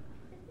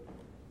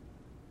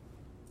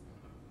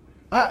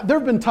 There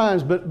have been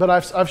times, but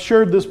I've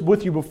shared this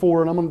with you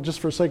before, and I'm gonna, just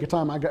for the sake of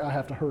time, I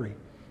have to hurry.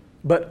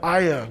 But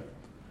a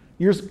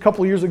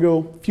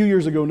few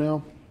years ago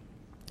now,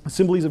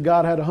 Assemblies of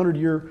God had a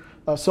 100-year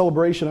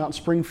celebration out in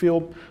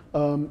Springfield.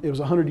 It was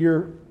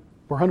we're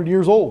 100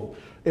 years old.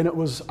 And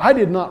I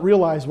did not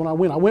realize when I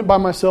went by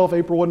myself.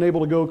 April wasn't able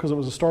to go because it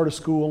was the start of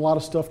school, a lot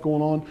of stuff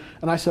going on.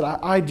 And I said,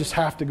 I just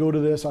have to go to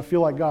this. I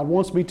feel like God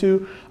wants me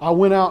to. I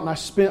went out and I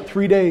spent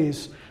 3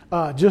 days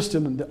just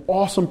in the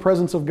awesome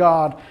presence of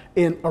God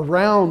and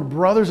around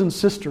brothers and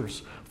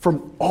sisters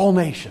from all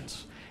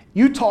nations.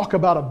 You talk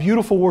about a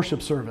beautiful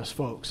worship service,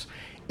 folks.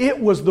 It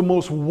was the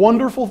most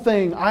wonderful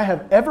thing I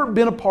have ever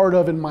been a part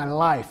of in my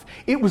life.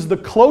 It was the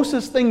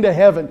closest thing to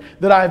heaven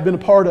that I have been a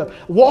part of.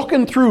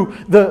 Walking through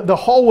the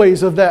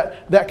hallways of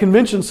that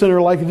convention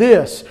center like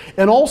this,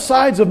 and all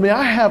sides of me,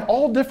 I have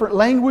all different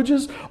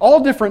languages,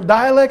 all different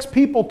dialects,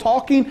 people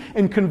talking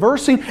and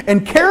conversing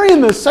and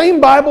carrying the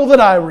same Bible that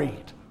I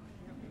read.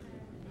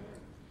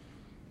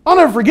 I'll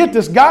never forget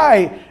this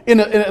guy,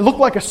 it looked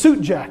like a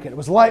suit jacket. It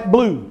was light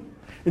blue,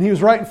 and he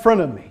was right in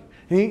front of me.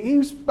 He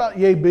was about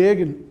yay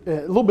big and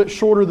a little bit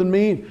shorter than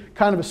me, and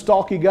kind of a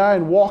stocky guy,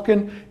 and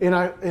walking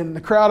in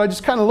the crowd. I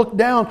just kind of looked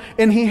down,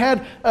 and he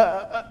had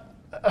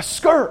a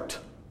skirt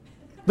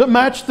that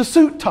matched the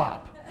suit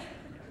top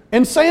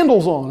and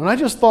sandals on. And I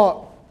just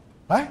thought,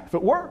 hey, if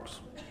it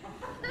works.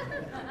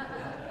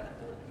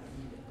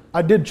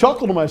 I did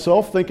chuckle to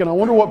myself, thinking, I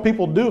wonder what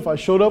people do if I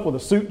showed up with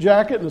a suit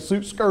jacket and a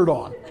suit skirt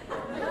on.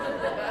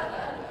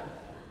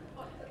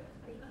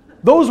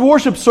 Those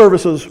worship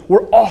services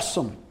were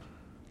awesome.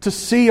 To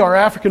see our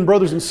African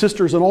brothers and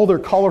sisters in all their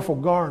colorful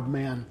garb,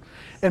 man.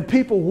 And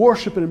people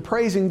worshiping and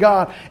praising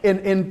God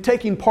and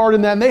taking part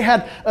in that. And they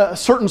had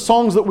certain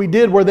songs that we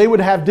did where they would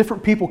have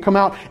different people come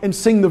out and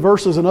sing the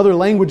verses in other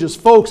languages.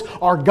 Folks,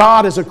 our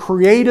God is a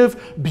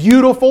creative,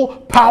 beautiful,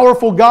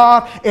 powerful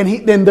God. And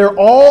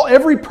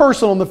every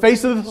person on the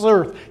face of this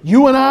earth,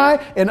 you and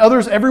I and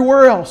others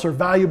everywhere else, are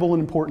valuable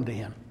and important to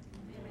Him.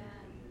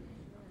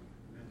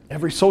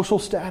 Every social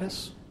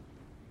status,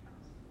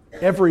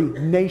 every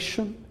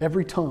nation,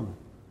 every tongue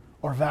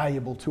are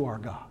valuable to our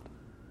God.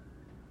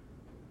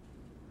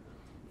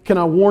 Can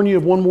I warn you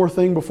of one more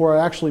thing before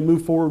I actually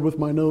move forward with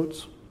my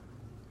notes?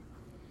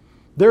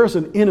 There is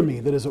an enemy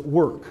that is at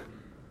work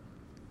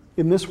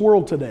in this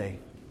world today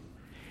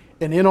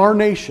and in our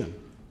nation.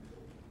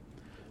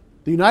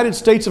 The United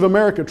States of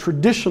America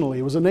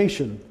traditionally was a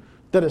nation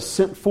that has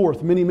sent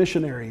forth many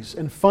missionaries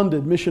and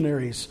funded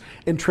missionaries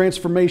and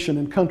transformation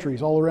in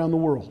countries all around the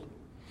world.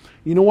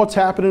 You know what's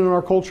happening in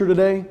our culture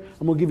today?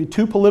 I'm going to give you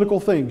 2 political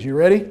things. You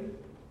ready?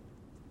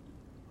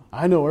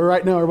 I know,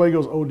 right now everybody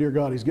goes, oh dear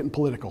God, he's getting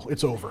political.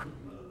 It's over.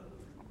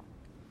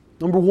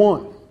 Number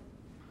 1,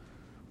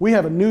 we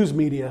have a news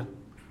media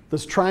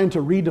that's trying to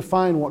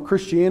redefine what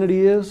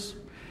Christianity is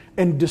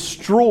and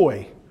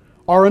destroy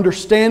our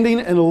understanding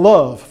and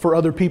love for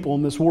other people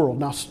in this world.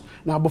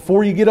 Now,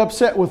 before you get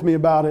upset with me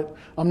about it,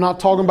 I'm not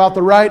talking about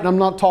the right and I'm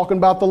not talking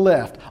about the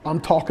left. I'm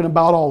talking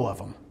about all of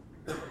them.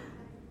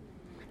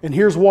 And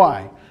here's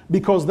why.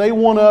 Because they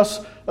want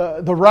us,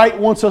 the right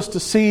wants us to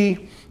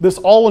see this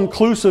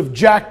all-inclusive,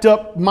 jacked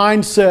up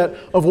mindset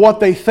of what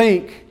they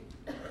think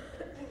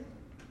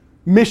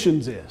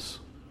missions is.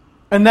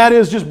 And that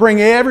is just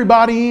bring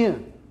everybody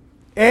in.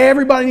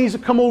 Everybody needs to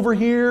come over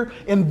here,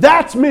 and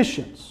that's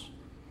missions.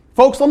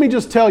 Folks, let me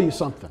just tell you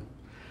something.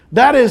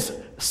 That is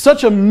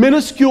such a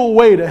minuscule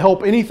way to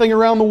help anything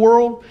around the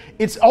world.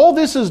 All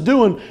this is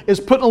doing is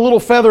putting a little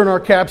feather in our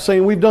cap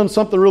saying we've done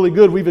something really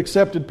good. We've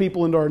accepted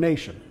people into our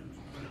nation.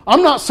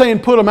 I'm not saying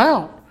put them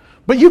out,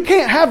 but you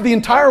can't have the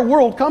entire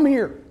world come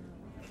here.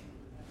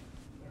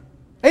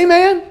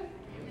 Amen?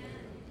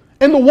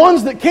 And the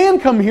ones that can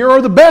come here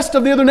are the best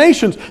of the other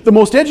nations, the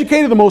most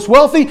educated, the most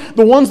wealthy,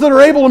 the ones that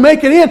are able to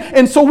make it in.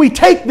 And so we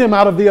take them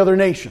out of the other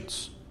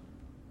nations.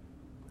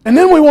 And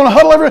then we want to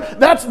huddle everyone.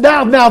 That's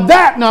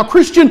now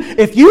Christian,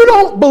 if you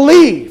don't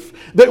believe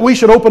that we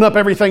should open up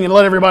everything and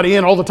let everybody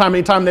in all the time,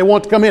 anytime they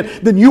want to come in,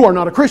 then you are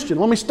not a Christian.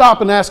 Let me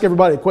stop and ask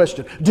everybody a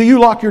question. Do you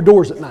lock your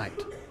doors at night?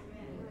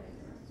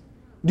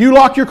 Do you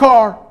lock your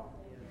car?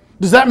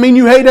 Does that mean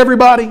you hate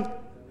everybody?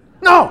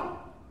 No.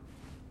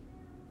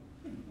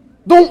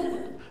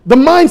 The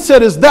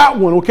mindset is that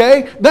one,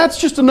 okay? That's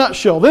just a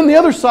nutshell. Then the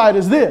other side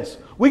is this.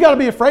 We got to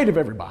be afraid of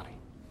everybody.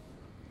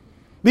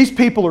 These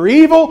people are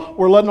evil.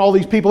 We're letting all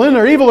these people in.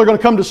 They're evil. They're going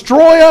to come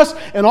destroy us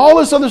and all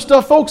this other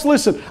stuff. Folks,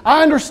 listen,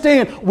 I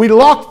understand. We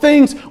lock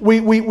things.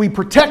 We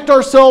protect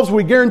ourselves.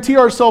 We guarantee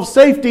ourselves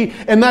safety,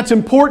 and that's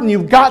important.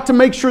 You've got to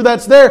make sure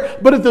that's there.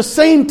 But at the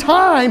same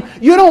time,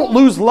 you don't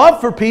lose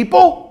love for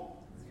people.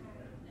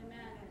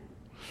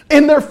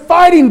 And they're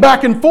fighting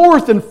back and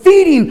forth and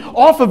feeding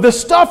off of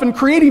this stuff and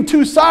creating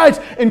 2 sides.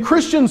 And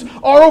Christians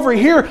are over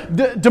here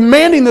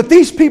demanding that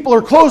these people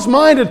are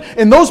closed-minded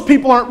and those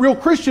people aren't real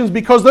Christians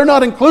because they're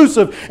not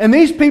inclusive. And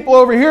these people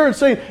over here are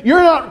saying,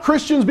 you're not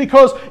Christians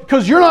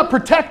because you're not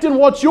protecting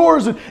what's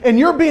yours and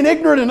you're being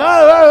ignorant.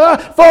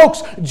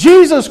 Folks,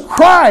 Jesus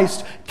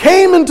Christ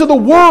came into the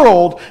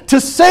world to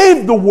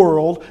save the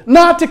world,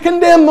 not to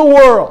condemn the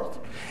world.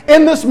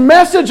 And this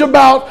message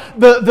about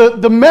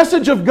the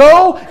message of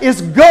go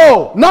is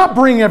go, not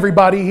bring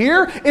everybody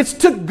here. It's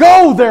to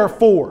go,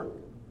 therefore,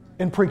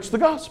 and preach the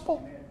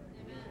gospel.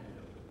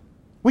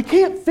 We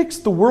can't fix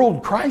the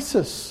world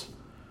crisis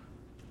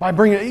by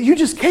bringing it. You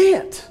just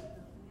can't.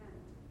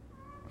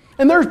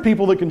 And there's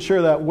people that can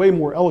share that way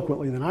more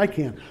eloquently than I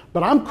can.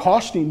 But I'm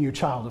cautioning you,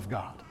 child of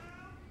God.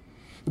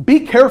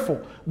 Be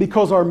careful,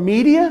 because our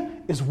media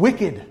is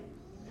wicked.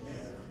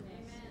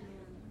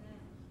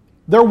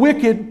 They're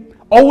wicked.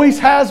 Always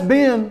has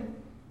been.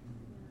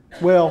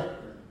 Well,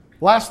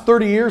 last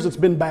 30 years it's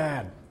been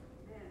bad.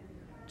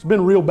 It's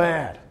been real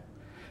bad.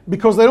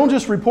 Because they don't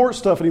just report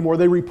stuff anymore.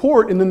 They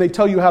report and then they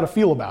tell you how to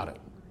feel about it.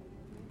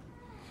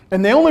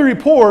 And they only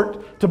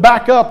report to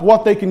back up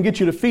what they can get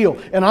you to feel.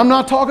 And I'm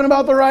not talking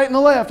about the right and the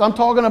left. I'm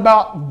talking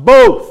about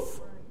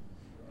both.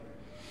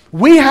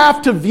 We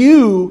have to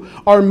view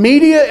our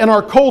media and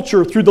our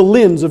culture through the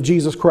lens of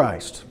Jesus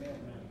Christ.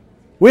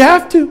 We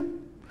have to.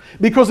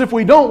 Because if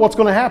we don't, what's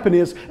going to happen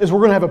is we're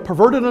going to have a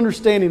perverted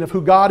understanding of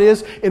who God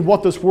is and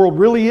what this world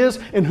really is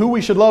and who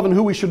we should love and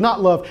who we should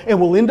not love.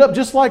 And we'll end up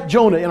just like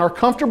Jonah in our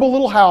comfortable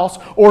little house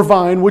or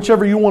vine,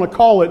 whichever you want to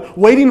call it,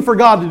 waiting for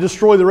God to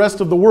destroy the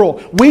rest of the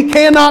world. We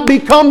cannot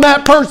become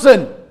that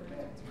person.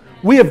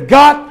 We have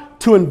got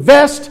to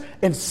invest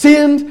and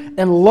send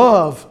and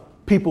love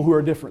people who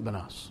are different than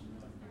us.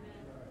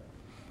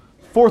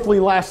 Fourthly,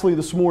 lastly,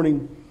 this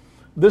morning,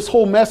 this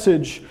whole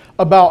message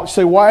about,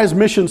 say, why is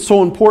mission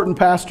so important,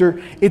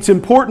 Pastor? It's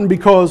important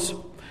because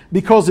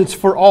it's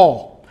for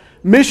all.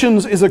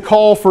 Missions is a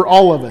call for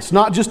all of us,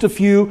 not just a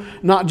few,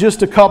 not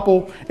just a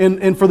couple.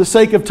 And for the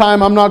sake of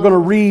time, I'm not going to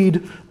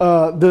read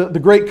the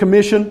Great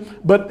Commission,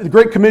 but the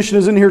Great Commission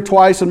is in here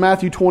twice in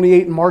Matthew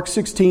 28 and Mark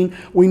 16.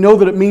 We know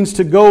that it means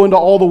to go into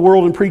all the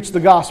world and preach the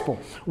gospel.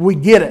 We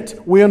get it.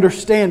 We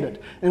understand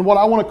it. And what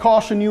I want to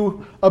caution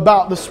you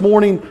about this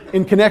morning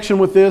in connection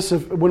with this,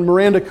 when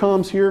Miranda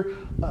comes here,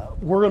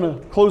 we're going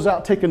to close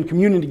out taking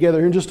communion together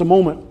here in just a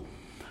moment.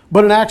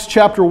 But in Acts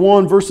chapter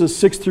 1, verses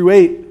 6 through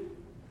 8,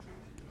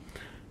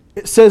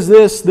 it says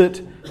this, that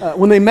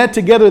when they met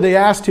together, they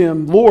asked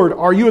him, Lord,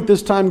 are you at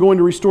this time going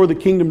to restore the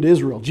kingdom to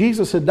Israel?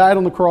 Jesus had died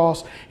on the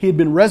cross. He had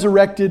been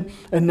resurrected,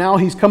 and now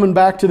he's coming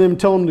back to them,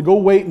 telling them to go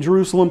wait in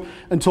Jerusalem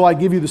until I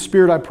give you the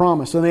Spirit I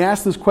promised. And they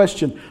asked this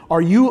question,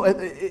 are you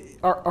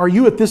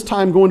at this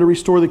time going to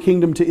restore the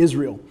kingdom to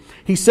Israel?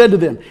 He said to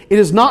them, it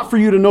is not for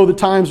you to know the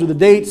times or the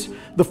dates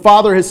the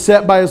Father has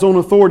set by His own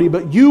authority,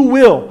 but you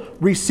will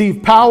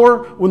receive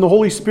power when the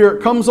Holy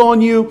Spirit comes on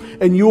you,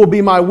 and you will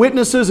be my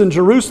witnesses in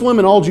Jerusalem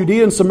and all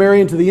Judea and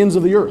Samaria and to the ends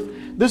of the earth.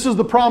 This is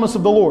the promise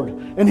of the Lord.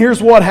 And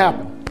here's what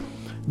happened.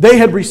 They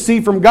had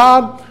received from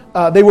God.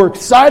 They were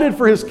excited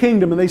for His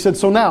kingdom, and they said,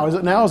 so now? Is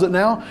it now? Is it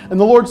now? And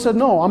the Lord said,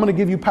 no, I'm going to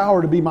give you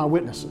power to be my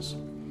witnesses.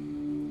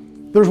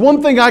 There's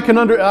one thing I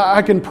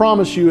can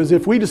promise you is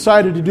if we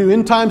decided to do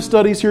end-time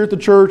studies here at the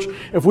church,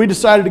 if we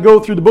decided to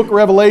go through the book of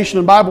Revelation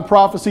and Bible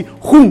prophecy,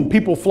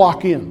 people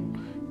flock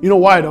in. You know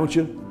why, don't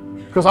you?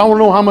 Because I want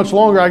to know how much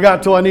longer I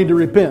got till I need to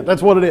repent.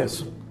 That's what it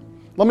is.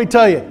 Let me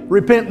tell you,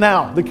 repent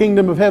now. The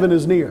kingdom of heaven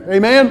is near.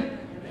 Amen?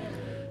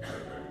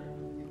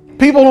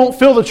 People don't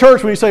fill the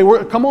church when you say,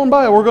 come on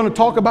by, we're going to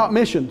talk about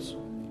missions.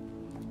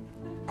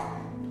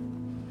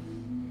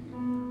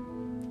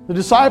 The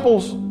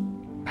disciples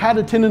had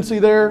a tendency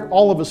there.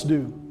 All of us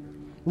do.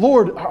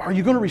 Lord, are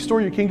you going to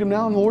restore your kingdom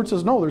now? And the Lord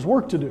says, no, there's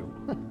work to do.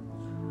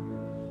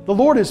 The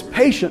Lord is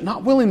patient,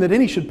 not willing that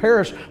any should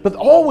perish, but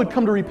all would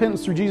come to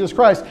repentance through Jesus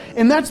Christ.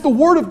 And that's the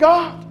Word of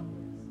God.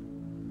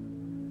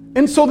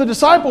 And so the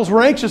disciples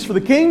were anxious for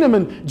the kingdom,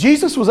 and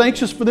Jesus was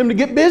anxious for them to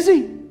get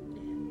busy.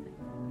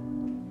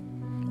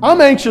 I'm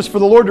anxious for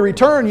the Lord to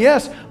return,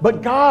 yes,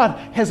 but God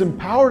has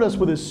empowered us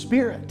with His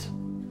Spirit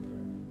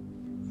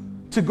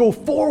to go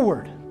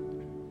forward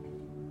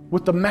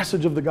with the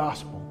message of the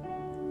gospel.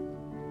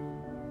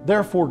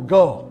 Therefore,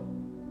 go.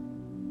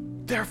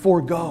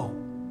 Therefore, go.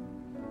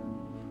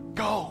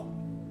 Go.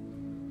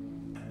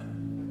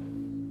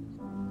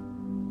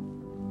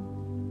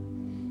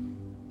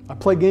 I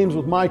play games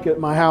with Mike at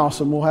my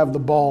house, and we'll have the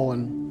ball,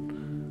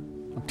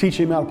 and I'll teach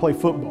him how to play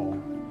football.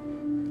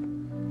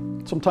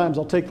 Sometimes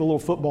I'll take the little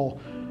football,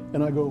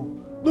 and I go,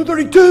 Blue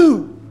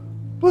 32!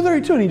 Blue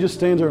 32! And he just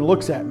stands there and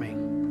looks at me.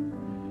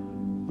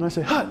 And I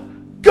say, Hut!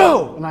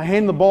 Go! And I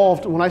hand the ball.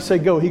 When I say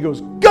go, he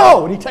goes,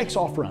 go! And he takes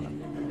off running.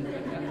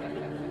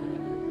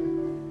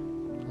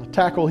 I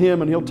tackle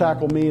him and he'll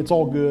tackle me. It's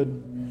all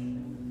good.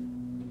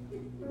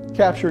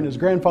 Capturing his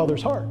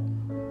grandfather's heart.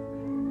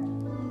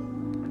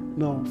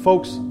 No,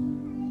 folks,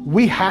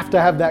 we have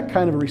to have that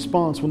kind of a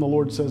response when the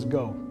Lord says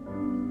go.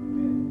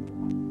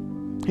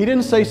 He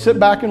didn't say sit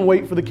back and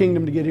wait for the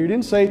kingdom to get here. He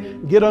didn't say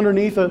get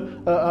underneath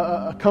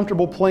a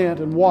comfortable plant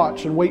and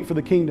watch and wait for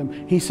the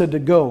kingdom. He said to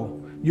go.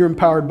 You're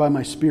empowered by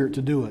my Spirit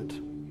to do it.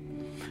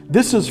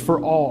 This is for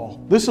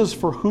all. This is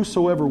for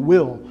whosoever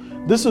will.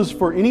 This is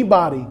for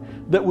anybody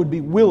that would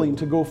be willing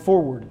to go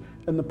forward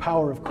in the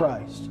power of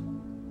Christ.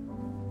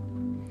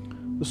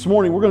 This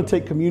morning, we're going to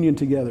take communion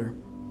together.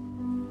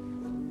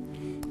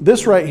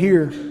 This right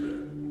here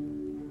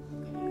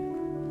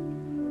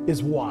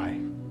is why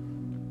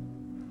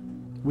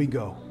we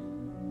go.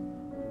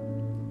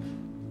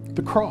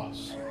 The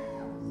cross.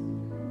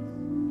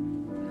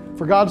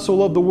 For God so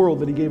loved the world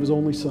that He gave His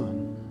only Son.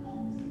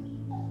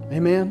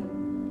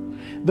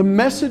 Amen? The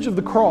message of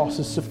the cross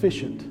is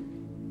sufficient.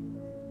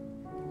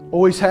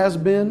 Always has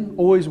been,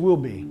 always will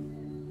be.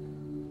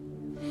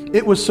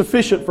 It was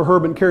sufficient for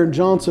Herb and Karen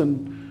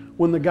Johnson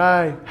when the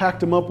guy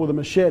hacked him up with a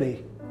machete,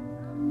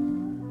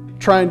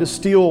 trying to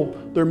steal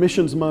their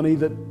missions money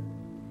that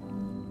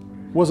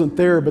wasn't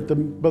there, but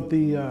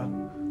the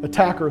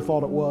attacker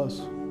thought it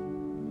was.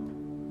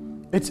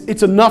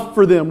 It's enough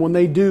for them when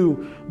they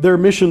do their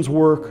missions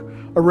work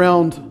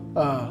around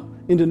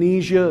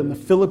Indonesia and the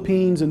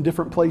Philippines and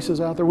different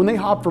places out there. When they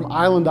hop from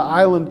island to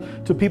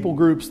island to people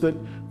groups that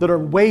are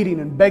waiting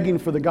and begging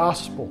for the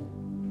gospel,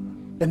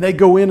 and they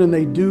go in and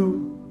they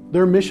do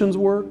their missions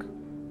work,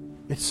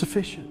 it's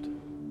sufficient.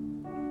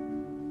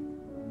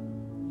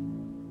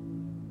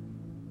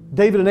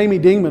 David and Amy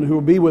Dingman, who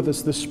will be with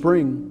us this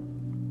spring,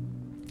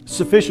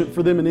 sufficient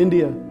for them in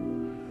India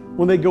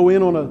when they go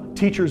in on a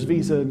teacher's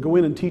visa and go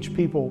in and teach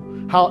people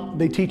how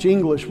they teach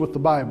English with the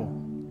Bible.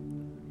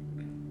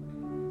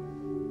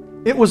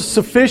 It was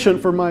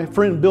sufficient for my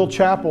friend Bill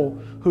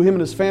Chappell, who him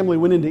and his family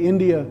went into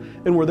India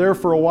and were there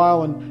for a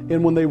while,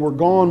 and when they were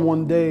gone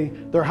one day,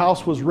 their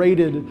house was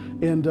raided,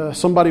 and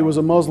somebody was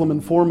a Muslim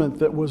informant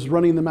that was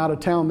running them out of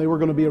town. They were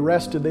going to be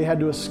arrested. They had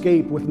to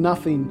escape with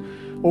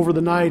nothing over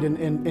the night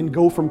and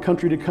go from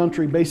country to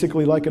country,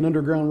 basically like an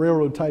Underground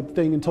Railroad type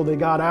thing, until they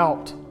got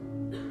out.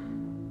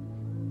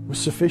 It was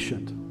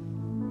sufficient.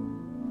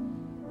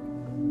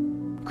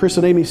 Chris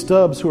and Amy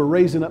Stubbs, who are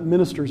raising up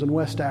ministers in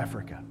West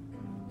Africa.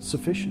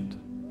 Sufficient.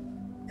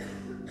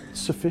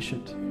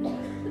 Sufficient.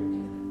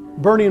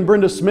 Bernie and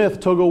Brenda Smith,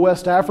 Togo,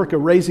 West Africa,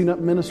 raising up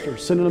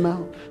ministers, sending them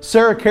out.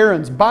 Sarah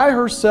Cairns, by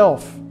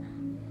herself,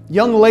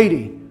 young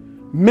lady,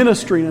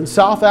 ministering in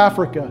South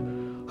Africa,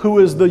 who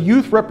is the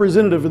youth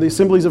representative of the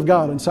Assemblies of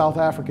God in South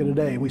Africa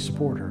today. We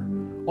support her.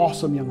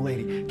 Awesome young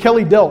lady.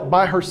 Kelly Delt,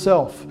 by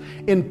herself,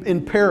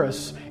 in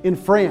Paris, in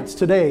France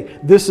today.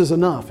 This is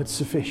enough. It's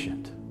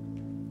sufficient.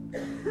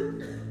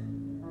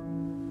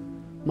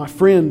 My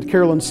friend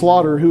Carolyn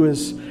Slaughter, who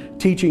is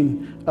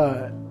teaching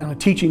on a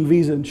teaching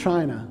visa in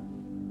China,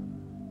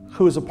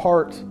 who is a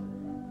part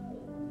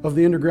of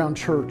the underground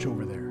church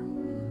over there.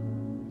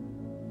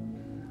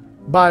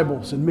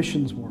 Bibles and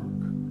missions work.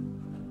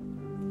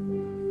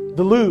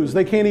 The Lus,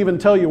 they can't even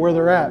tell you where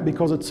they're at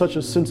because it's such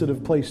a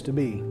sensitive place to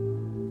be.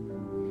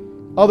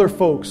 Other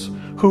folks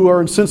who are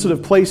in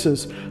sensitive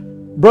places.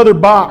 Brother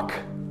Bach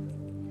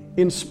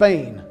in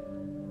Spain.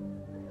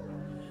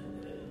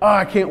 Oh,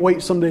 I can't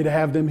wait someday to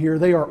have them here.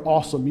 They are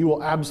awesome. You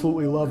will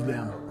absolutely love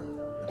them.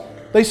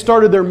 They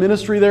started their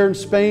ministry there in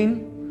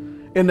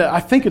Spain, and I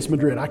think it's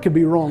Madrid. I could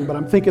be wrong, but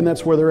I'm thinking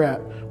that's where they're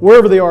at.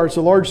 Wherever they are, it's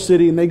a large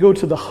city, and they go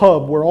to the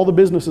hub where all the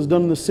business is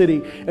done in the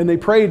city, and they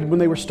prayed when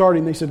they were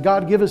starting. They said,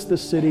 God, give us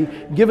this city,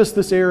 give us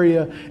this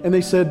area. And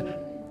they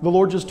said, the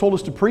Lord just told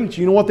us to preach.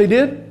 You know what they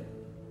did?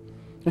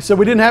 They said,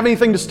 we didn't have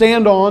anything to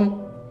stand on.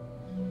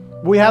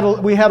 We had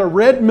a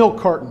red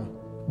milk carton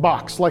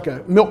box, like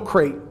a milk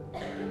crate.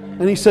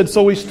 And he said,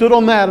 so we stood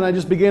on that and I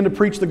just began to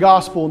preach the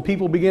gospel and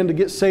people began to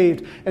get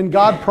saved. And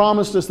God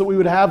promised us that we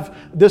would have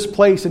this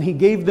place, and He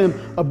gave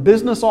them a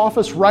business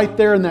office right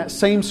there in that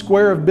same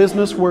square of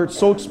business where it's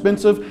so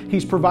expensive.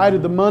 He's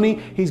provided the money.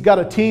 He's got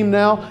a team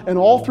now. And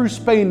all through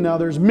Spain now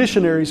there's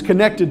missionaries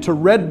connected to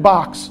Red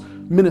Box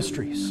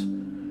Ministries.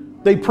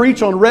 They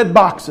preach on red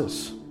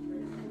boxes.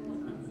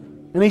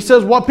 And he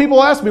says, well,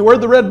 people ask me,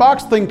 where'd the red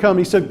box thing come?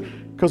 He said,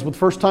 because the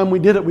first time we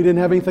did it, we didn't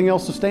have anything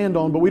else to stand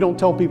on, but we don't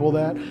tell people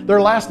that. Their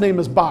last name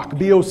is Bach,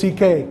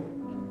 B-O-C-K.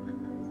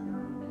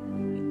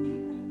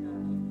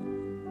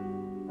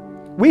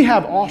 We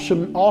have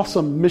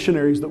awesome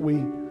missionaries that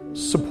we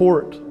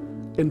support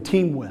and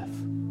team with.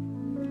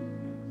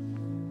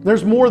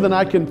 There's more than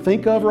I can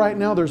think of right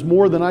now. There's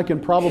more than I can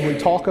probably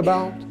talk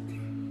about.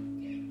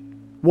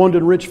 Wanda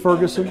and Rich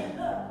Ferguson,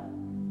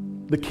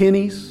 the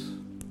Kennys,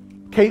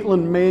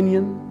 Caitlin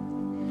Mannion,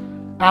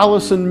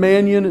 Allison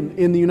Mannion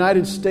in the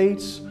United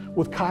States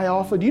with Chi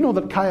Alpha. Do you know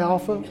that Chi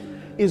Alpha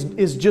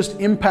is just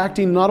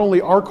impacting not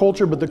only our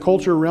culture, but the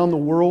culture around the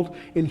world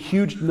in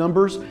huge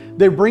numbers?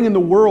 They're bringing the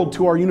world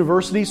to our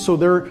universities, so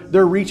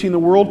they're reaching the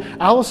world.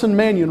 Allison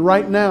Mannion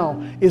right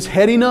now is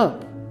heading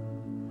up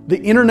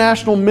the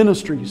international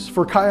ministries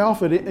for Chi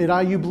Alpha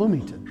at IU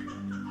Bloomington.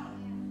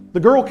 The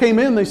girl came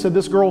in, they said,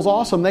 this girl's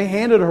awesome. They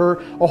handed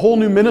her a whole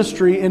new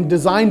ministry and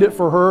designed it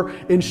for her,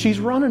 and she's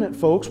running it,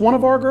 folks. One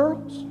of our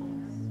girls.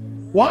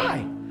 Why?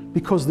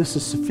 Because this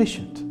is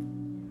sufficient.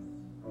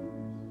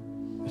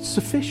 It's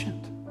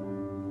sufficient.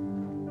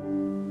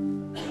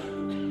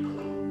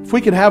 If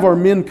we could have our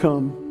men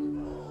come,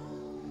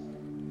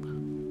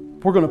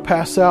 we're going to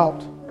pass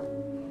out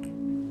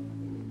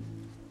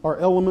our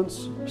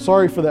elements.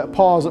 Sorry for that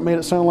pause. It made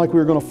it sound like we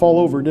were going to fall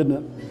over, didn't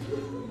it?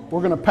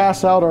 We're going to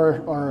pass out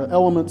our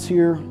elements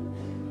here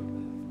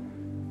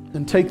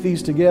and take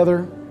these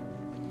together.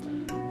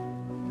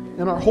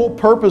 And our whole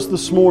purpose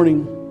this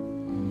morning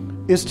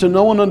is to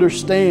know and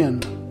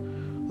understand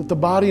that the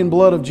body and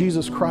blood of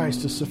Jesus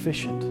Christ is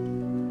sufficient.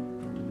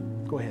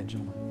 Go ahead,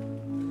 gentlemen.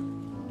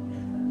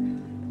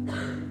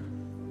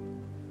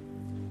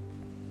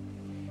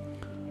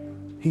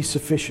 He's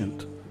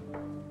sufficient.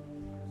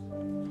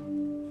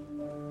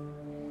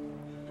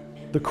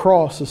 The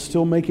cross is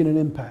still making an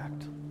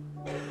impact.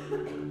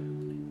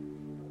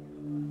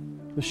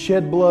 The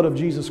shed blood of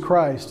Jesus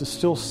Christ is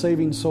still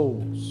saving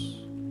souls.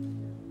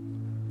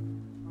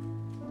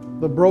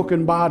 The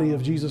broken body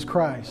of Jesus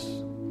Christ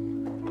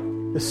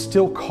is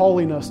still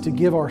calling us to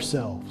give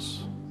ourselves.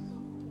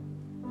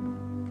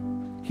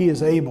 He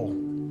is able.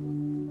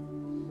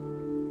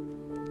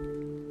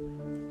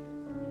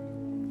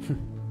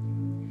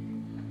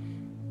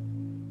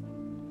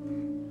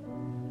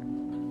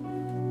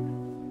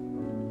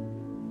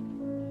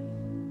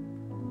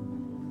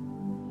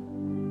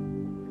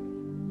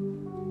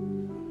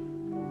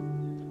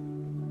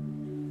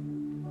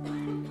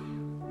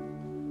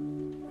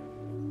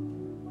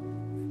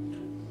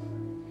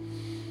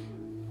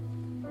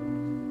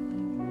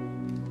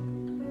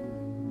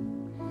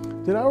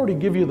 Did I already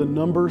give you the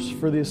numbers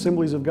for the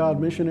Assemblies of God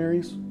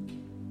missionaries?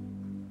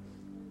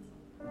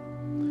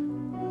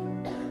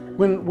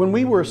 When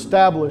we were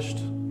established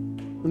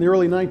in the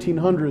early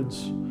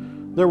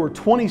 1900s, there were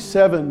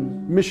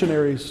 27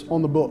 missionaries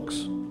on the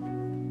books.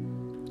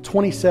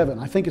 27.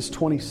 I think it's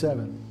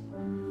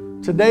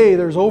 27. Today,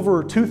 there's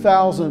over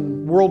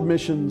 2,000 world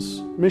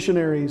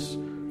missionaries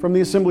from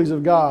the Assemblies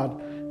of God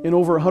in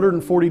over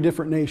 140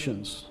 different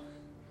nations.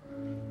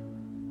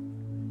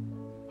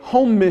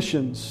 Home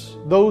missions,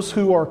 those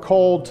who are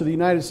called to the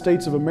United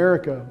States of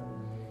America,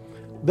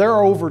 there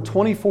are over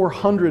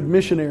 2,400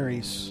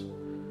 missionaries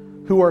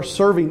who are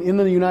serving in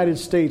the United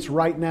States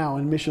right now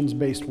in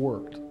missions-based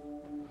work.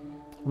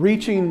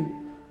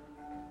 Reaching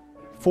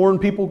foreign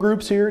people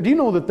groups here. Do you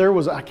know that there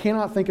was, I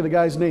cannot think of the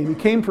guy's name,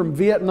 he came from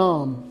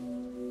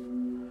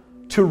Vietnam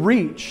to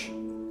reach.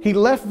 He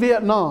left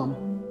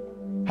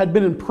Vietnam, had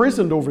been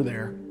imprisoned over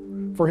there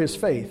for his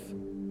faith,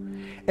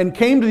 and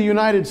came to the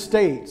United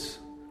States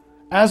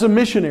as a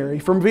missionary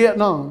from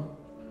Vietnam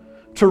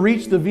to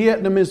reach the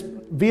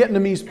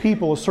Vietnamese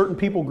people, a certain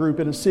people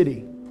group in a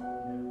city.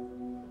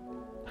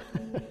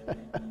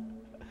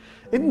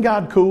 Isn't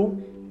God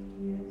cool?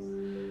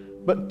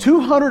 But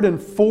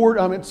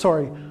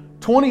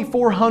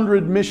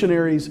 2,400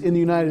 missionaries in the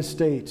United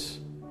States.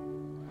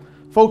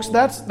 Folks,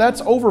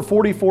 that's over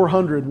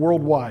 4,400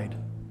 worldwide.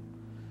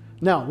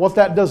 Now, what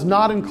that does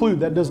not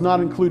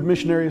include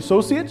missionary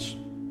associates.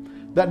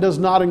 That does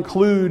not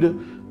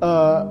include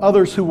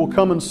others who will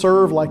come and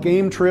serve, like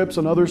AIM trips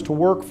and others to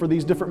work for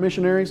these different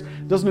missionaries.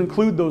 It doesn't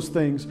include those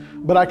things.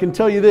 But I can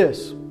tell you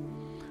this.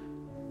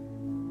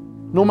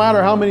 No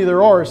matter how many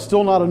there are, it's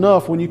still not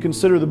enough when you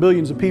consider the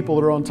billions of people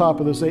that are on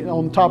top of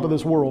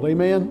this world.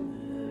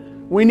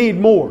 Amen? We need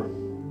more.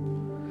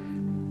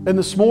 And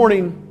this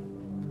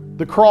morning,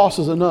 the cross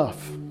is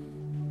enough.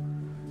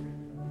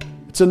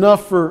 It's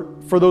enough for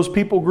those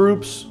people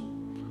groups.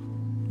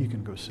 You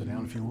can go sit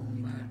down if you want.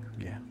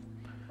 Yeah.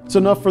 It's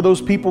enough for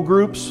those people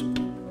groups.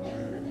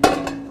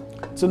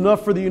 It's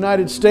enough for the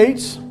United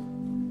States.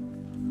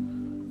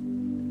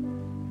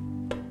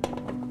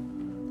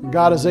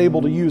 God is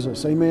able to use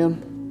us.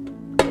 Amen.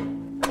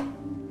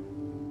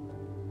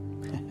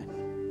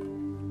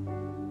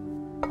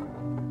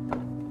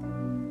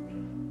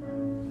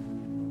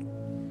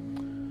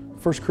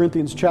 1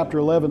 Corinthians chapter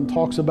 11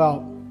 talks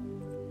about,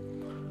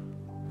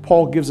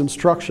 Paul gives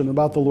instruction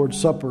about the Lord's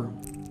Supper.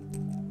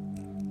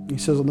 He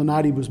says on the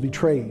night he was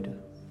betrayed,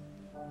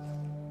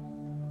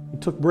 he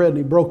took bread and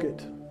he broke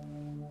it.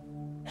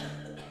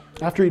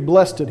 After he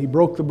blessed it, he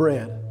broke the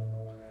bread.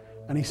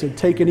 And he said,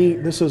 "Take and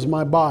eat, this is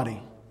my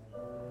body,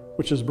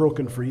 which is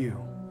broken for you."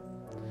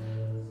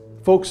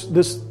 Folks,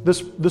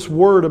 this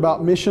word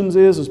about missions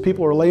is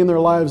people are laying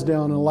their lives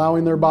down and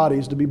allowing their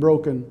bodies to be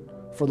broken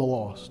for the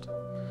lost.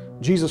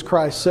 Jesus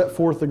Christ set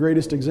forth the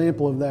greatest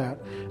example of that.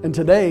 And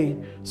today,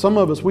 some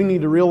of us, we need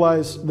to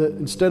realize that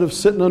instead of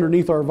sitting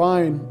underneath our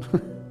vine,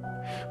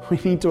 we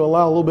need to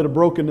allow a little bit of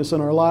brokenness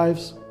in our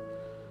lives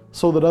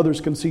so that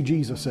others can see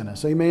Jesus in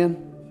us.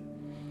 Amen?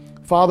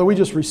 Father, we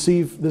just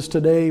receive this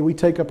today. We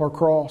take up our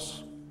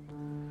cross.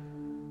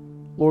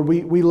 Lord,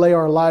 we lay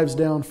our lives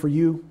down for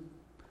you,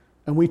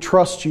 and we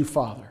trust you,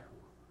 Father,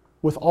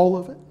 with all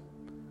of it.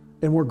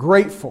 And we're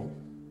grateful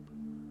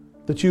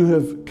that you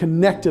have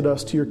connected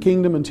us to your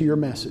kingdom and to your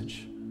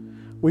message.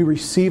 We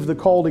receive the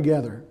call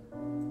together.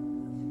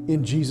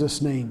 In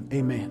Jesus' name,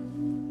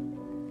 amen.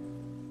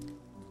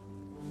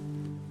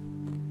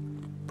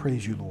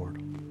 Praise you, Lord.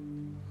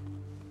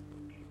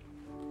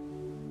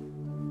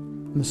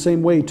 In the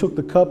same way, he took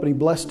the cup and he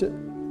blessed it.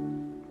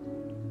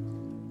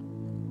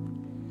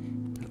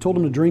 He told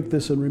him to drink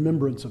this in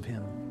remembrance of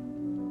him.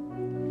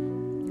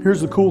 Here's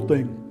the cool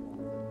thing.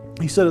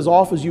 He said, as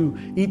often as you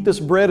eat this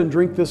bread and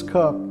drink this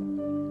cup,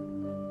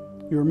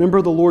 you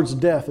remember the Lord's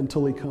death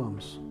until he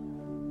comes.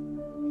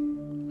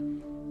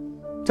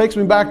 Takes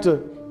me back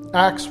to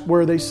Acts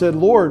where they said,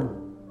 Lord,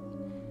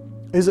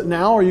 is it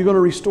now? Are you going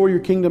to restore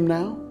your kingdom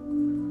now?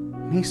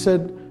 And he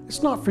said,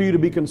 It's not for you to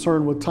be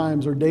concerned with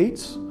times or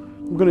dates.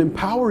 I'm going to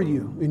empower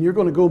you, and you're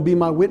going to go be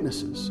my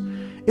witnesses.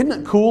 Isn't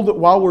it cool that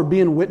while we're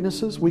being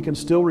witnesses, we can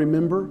still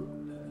remember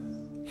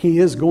He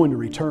is going to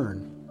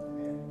return?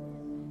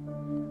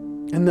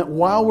 And that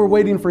while we're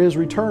waiting for His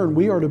return,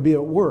 we are to be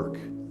at work.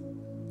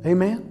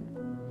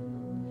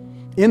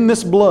 Amen? In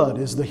this blood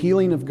is the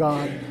healing of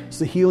God. It's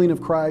the healing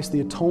of Christ, the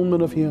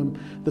atonement of Him,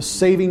 the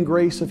saving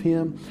grace of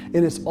Him.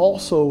 And it's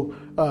also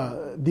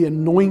the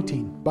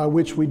anointing by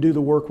which we do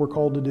the work we're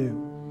called to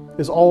do.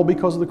 It's all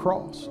because of the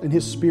cross and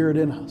His Spirit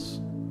in us.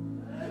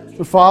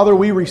 So Father,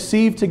 we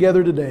receive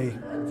together today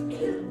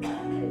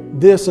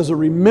this as a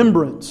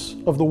remembrance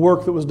of the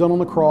work that was done on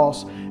the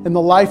cross and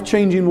the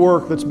life-changing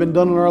work that's been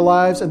done in our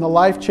lives and the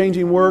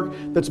life-changing work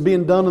that's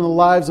being done in the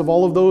lives of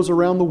all of those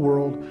around the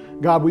world.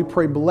 God, we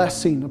pray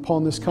blessing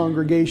upon this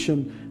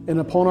congregation and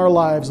upon our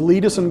lives.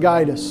 Lead us and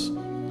guide us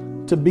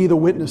to be the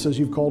witnesses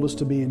You've called us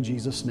to be in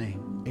Jesus'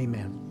 name.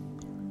 Amen.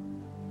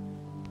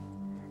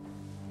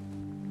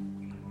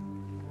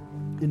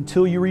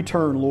 Until You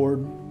return, Lord,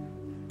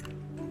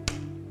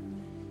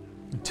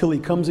 until He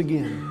comes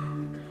again.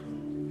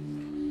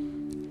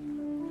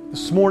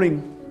 This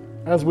morning,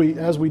 as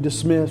we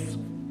dismiss,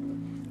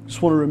 I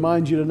just want to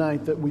remind you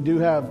tonight that we do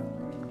have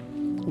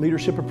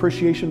Leadership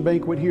Appreciation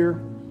Banquet here.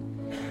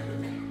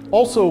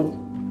 Also,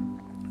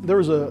 there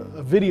was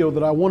a video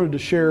that I wanted to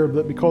share,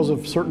 but because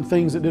of certain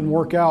things that didn't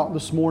work out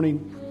this morning,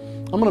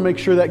 I'm going to make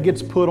sure that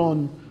gets put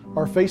on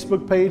our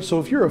Facebook page. So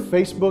if you're a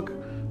Facebook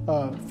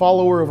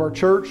follower of our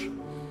church,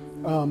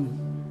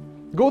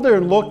 go there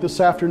and look this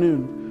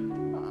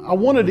afternoon. I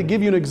wanted to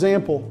give you an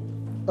example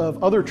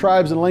of other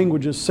tribes and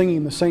languages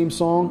singing the same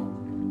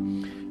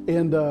song,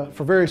 and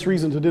for various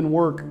reasons it didn't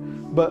work,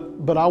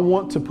 but I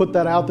want to put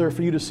that out there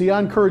for you to see. I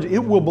encourage you,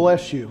 it will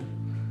bless you.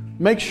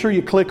 Make sure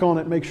you click on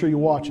it, make sure you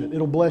watch it.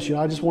 It'll bless you.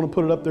 I just want to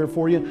put it up there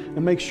for you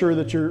and make sure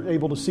that you're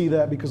able to see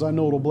that, because I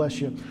know it'll bless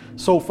you.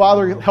 So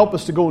Father, help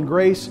us to go in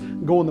grace,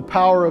 go in the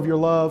power of Your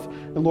love.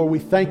 And Lord, we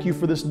thank You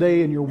for this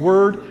day and Your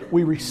word.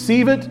 We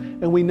receive it,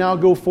 and we now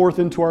go forth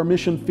into our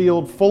mission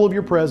field full of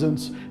Your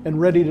presence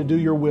and ready to do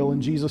Your will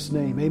in Jesus'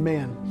 name.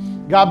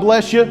 Amen. God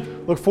bless you.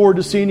 Look forward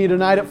to seeing you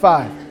tonight at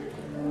 5.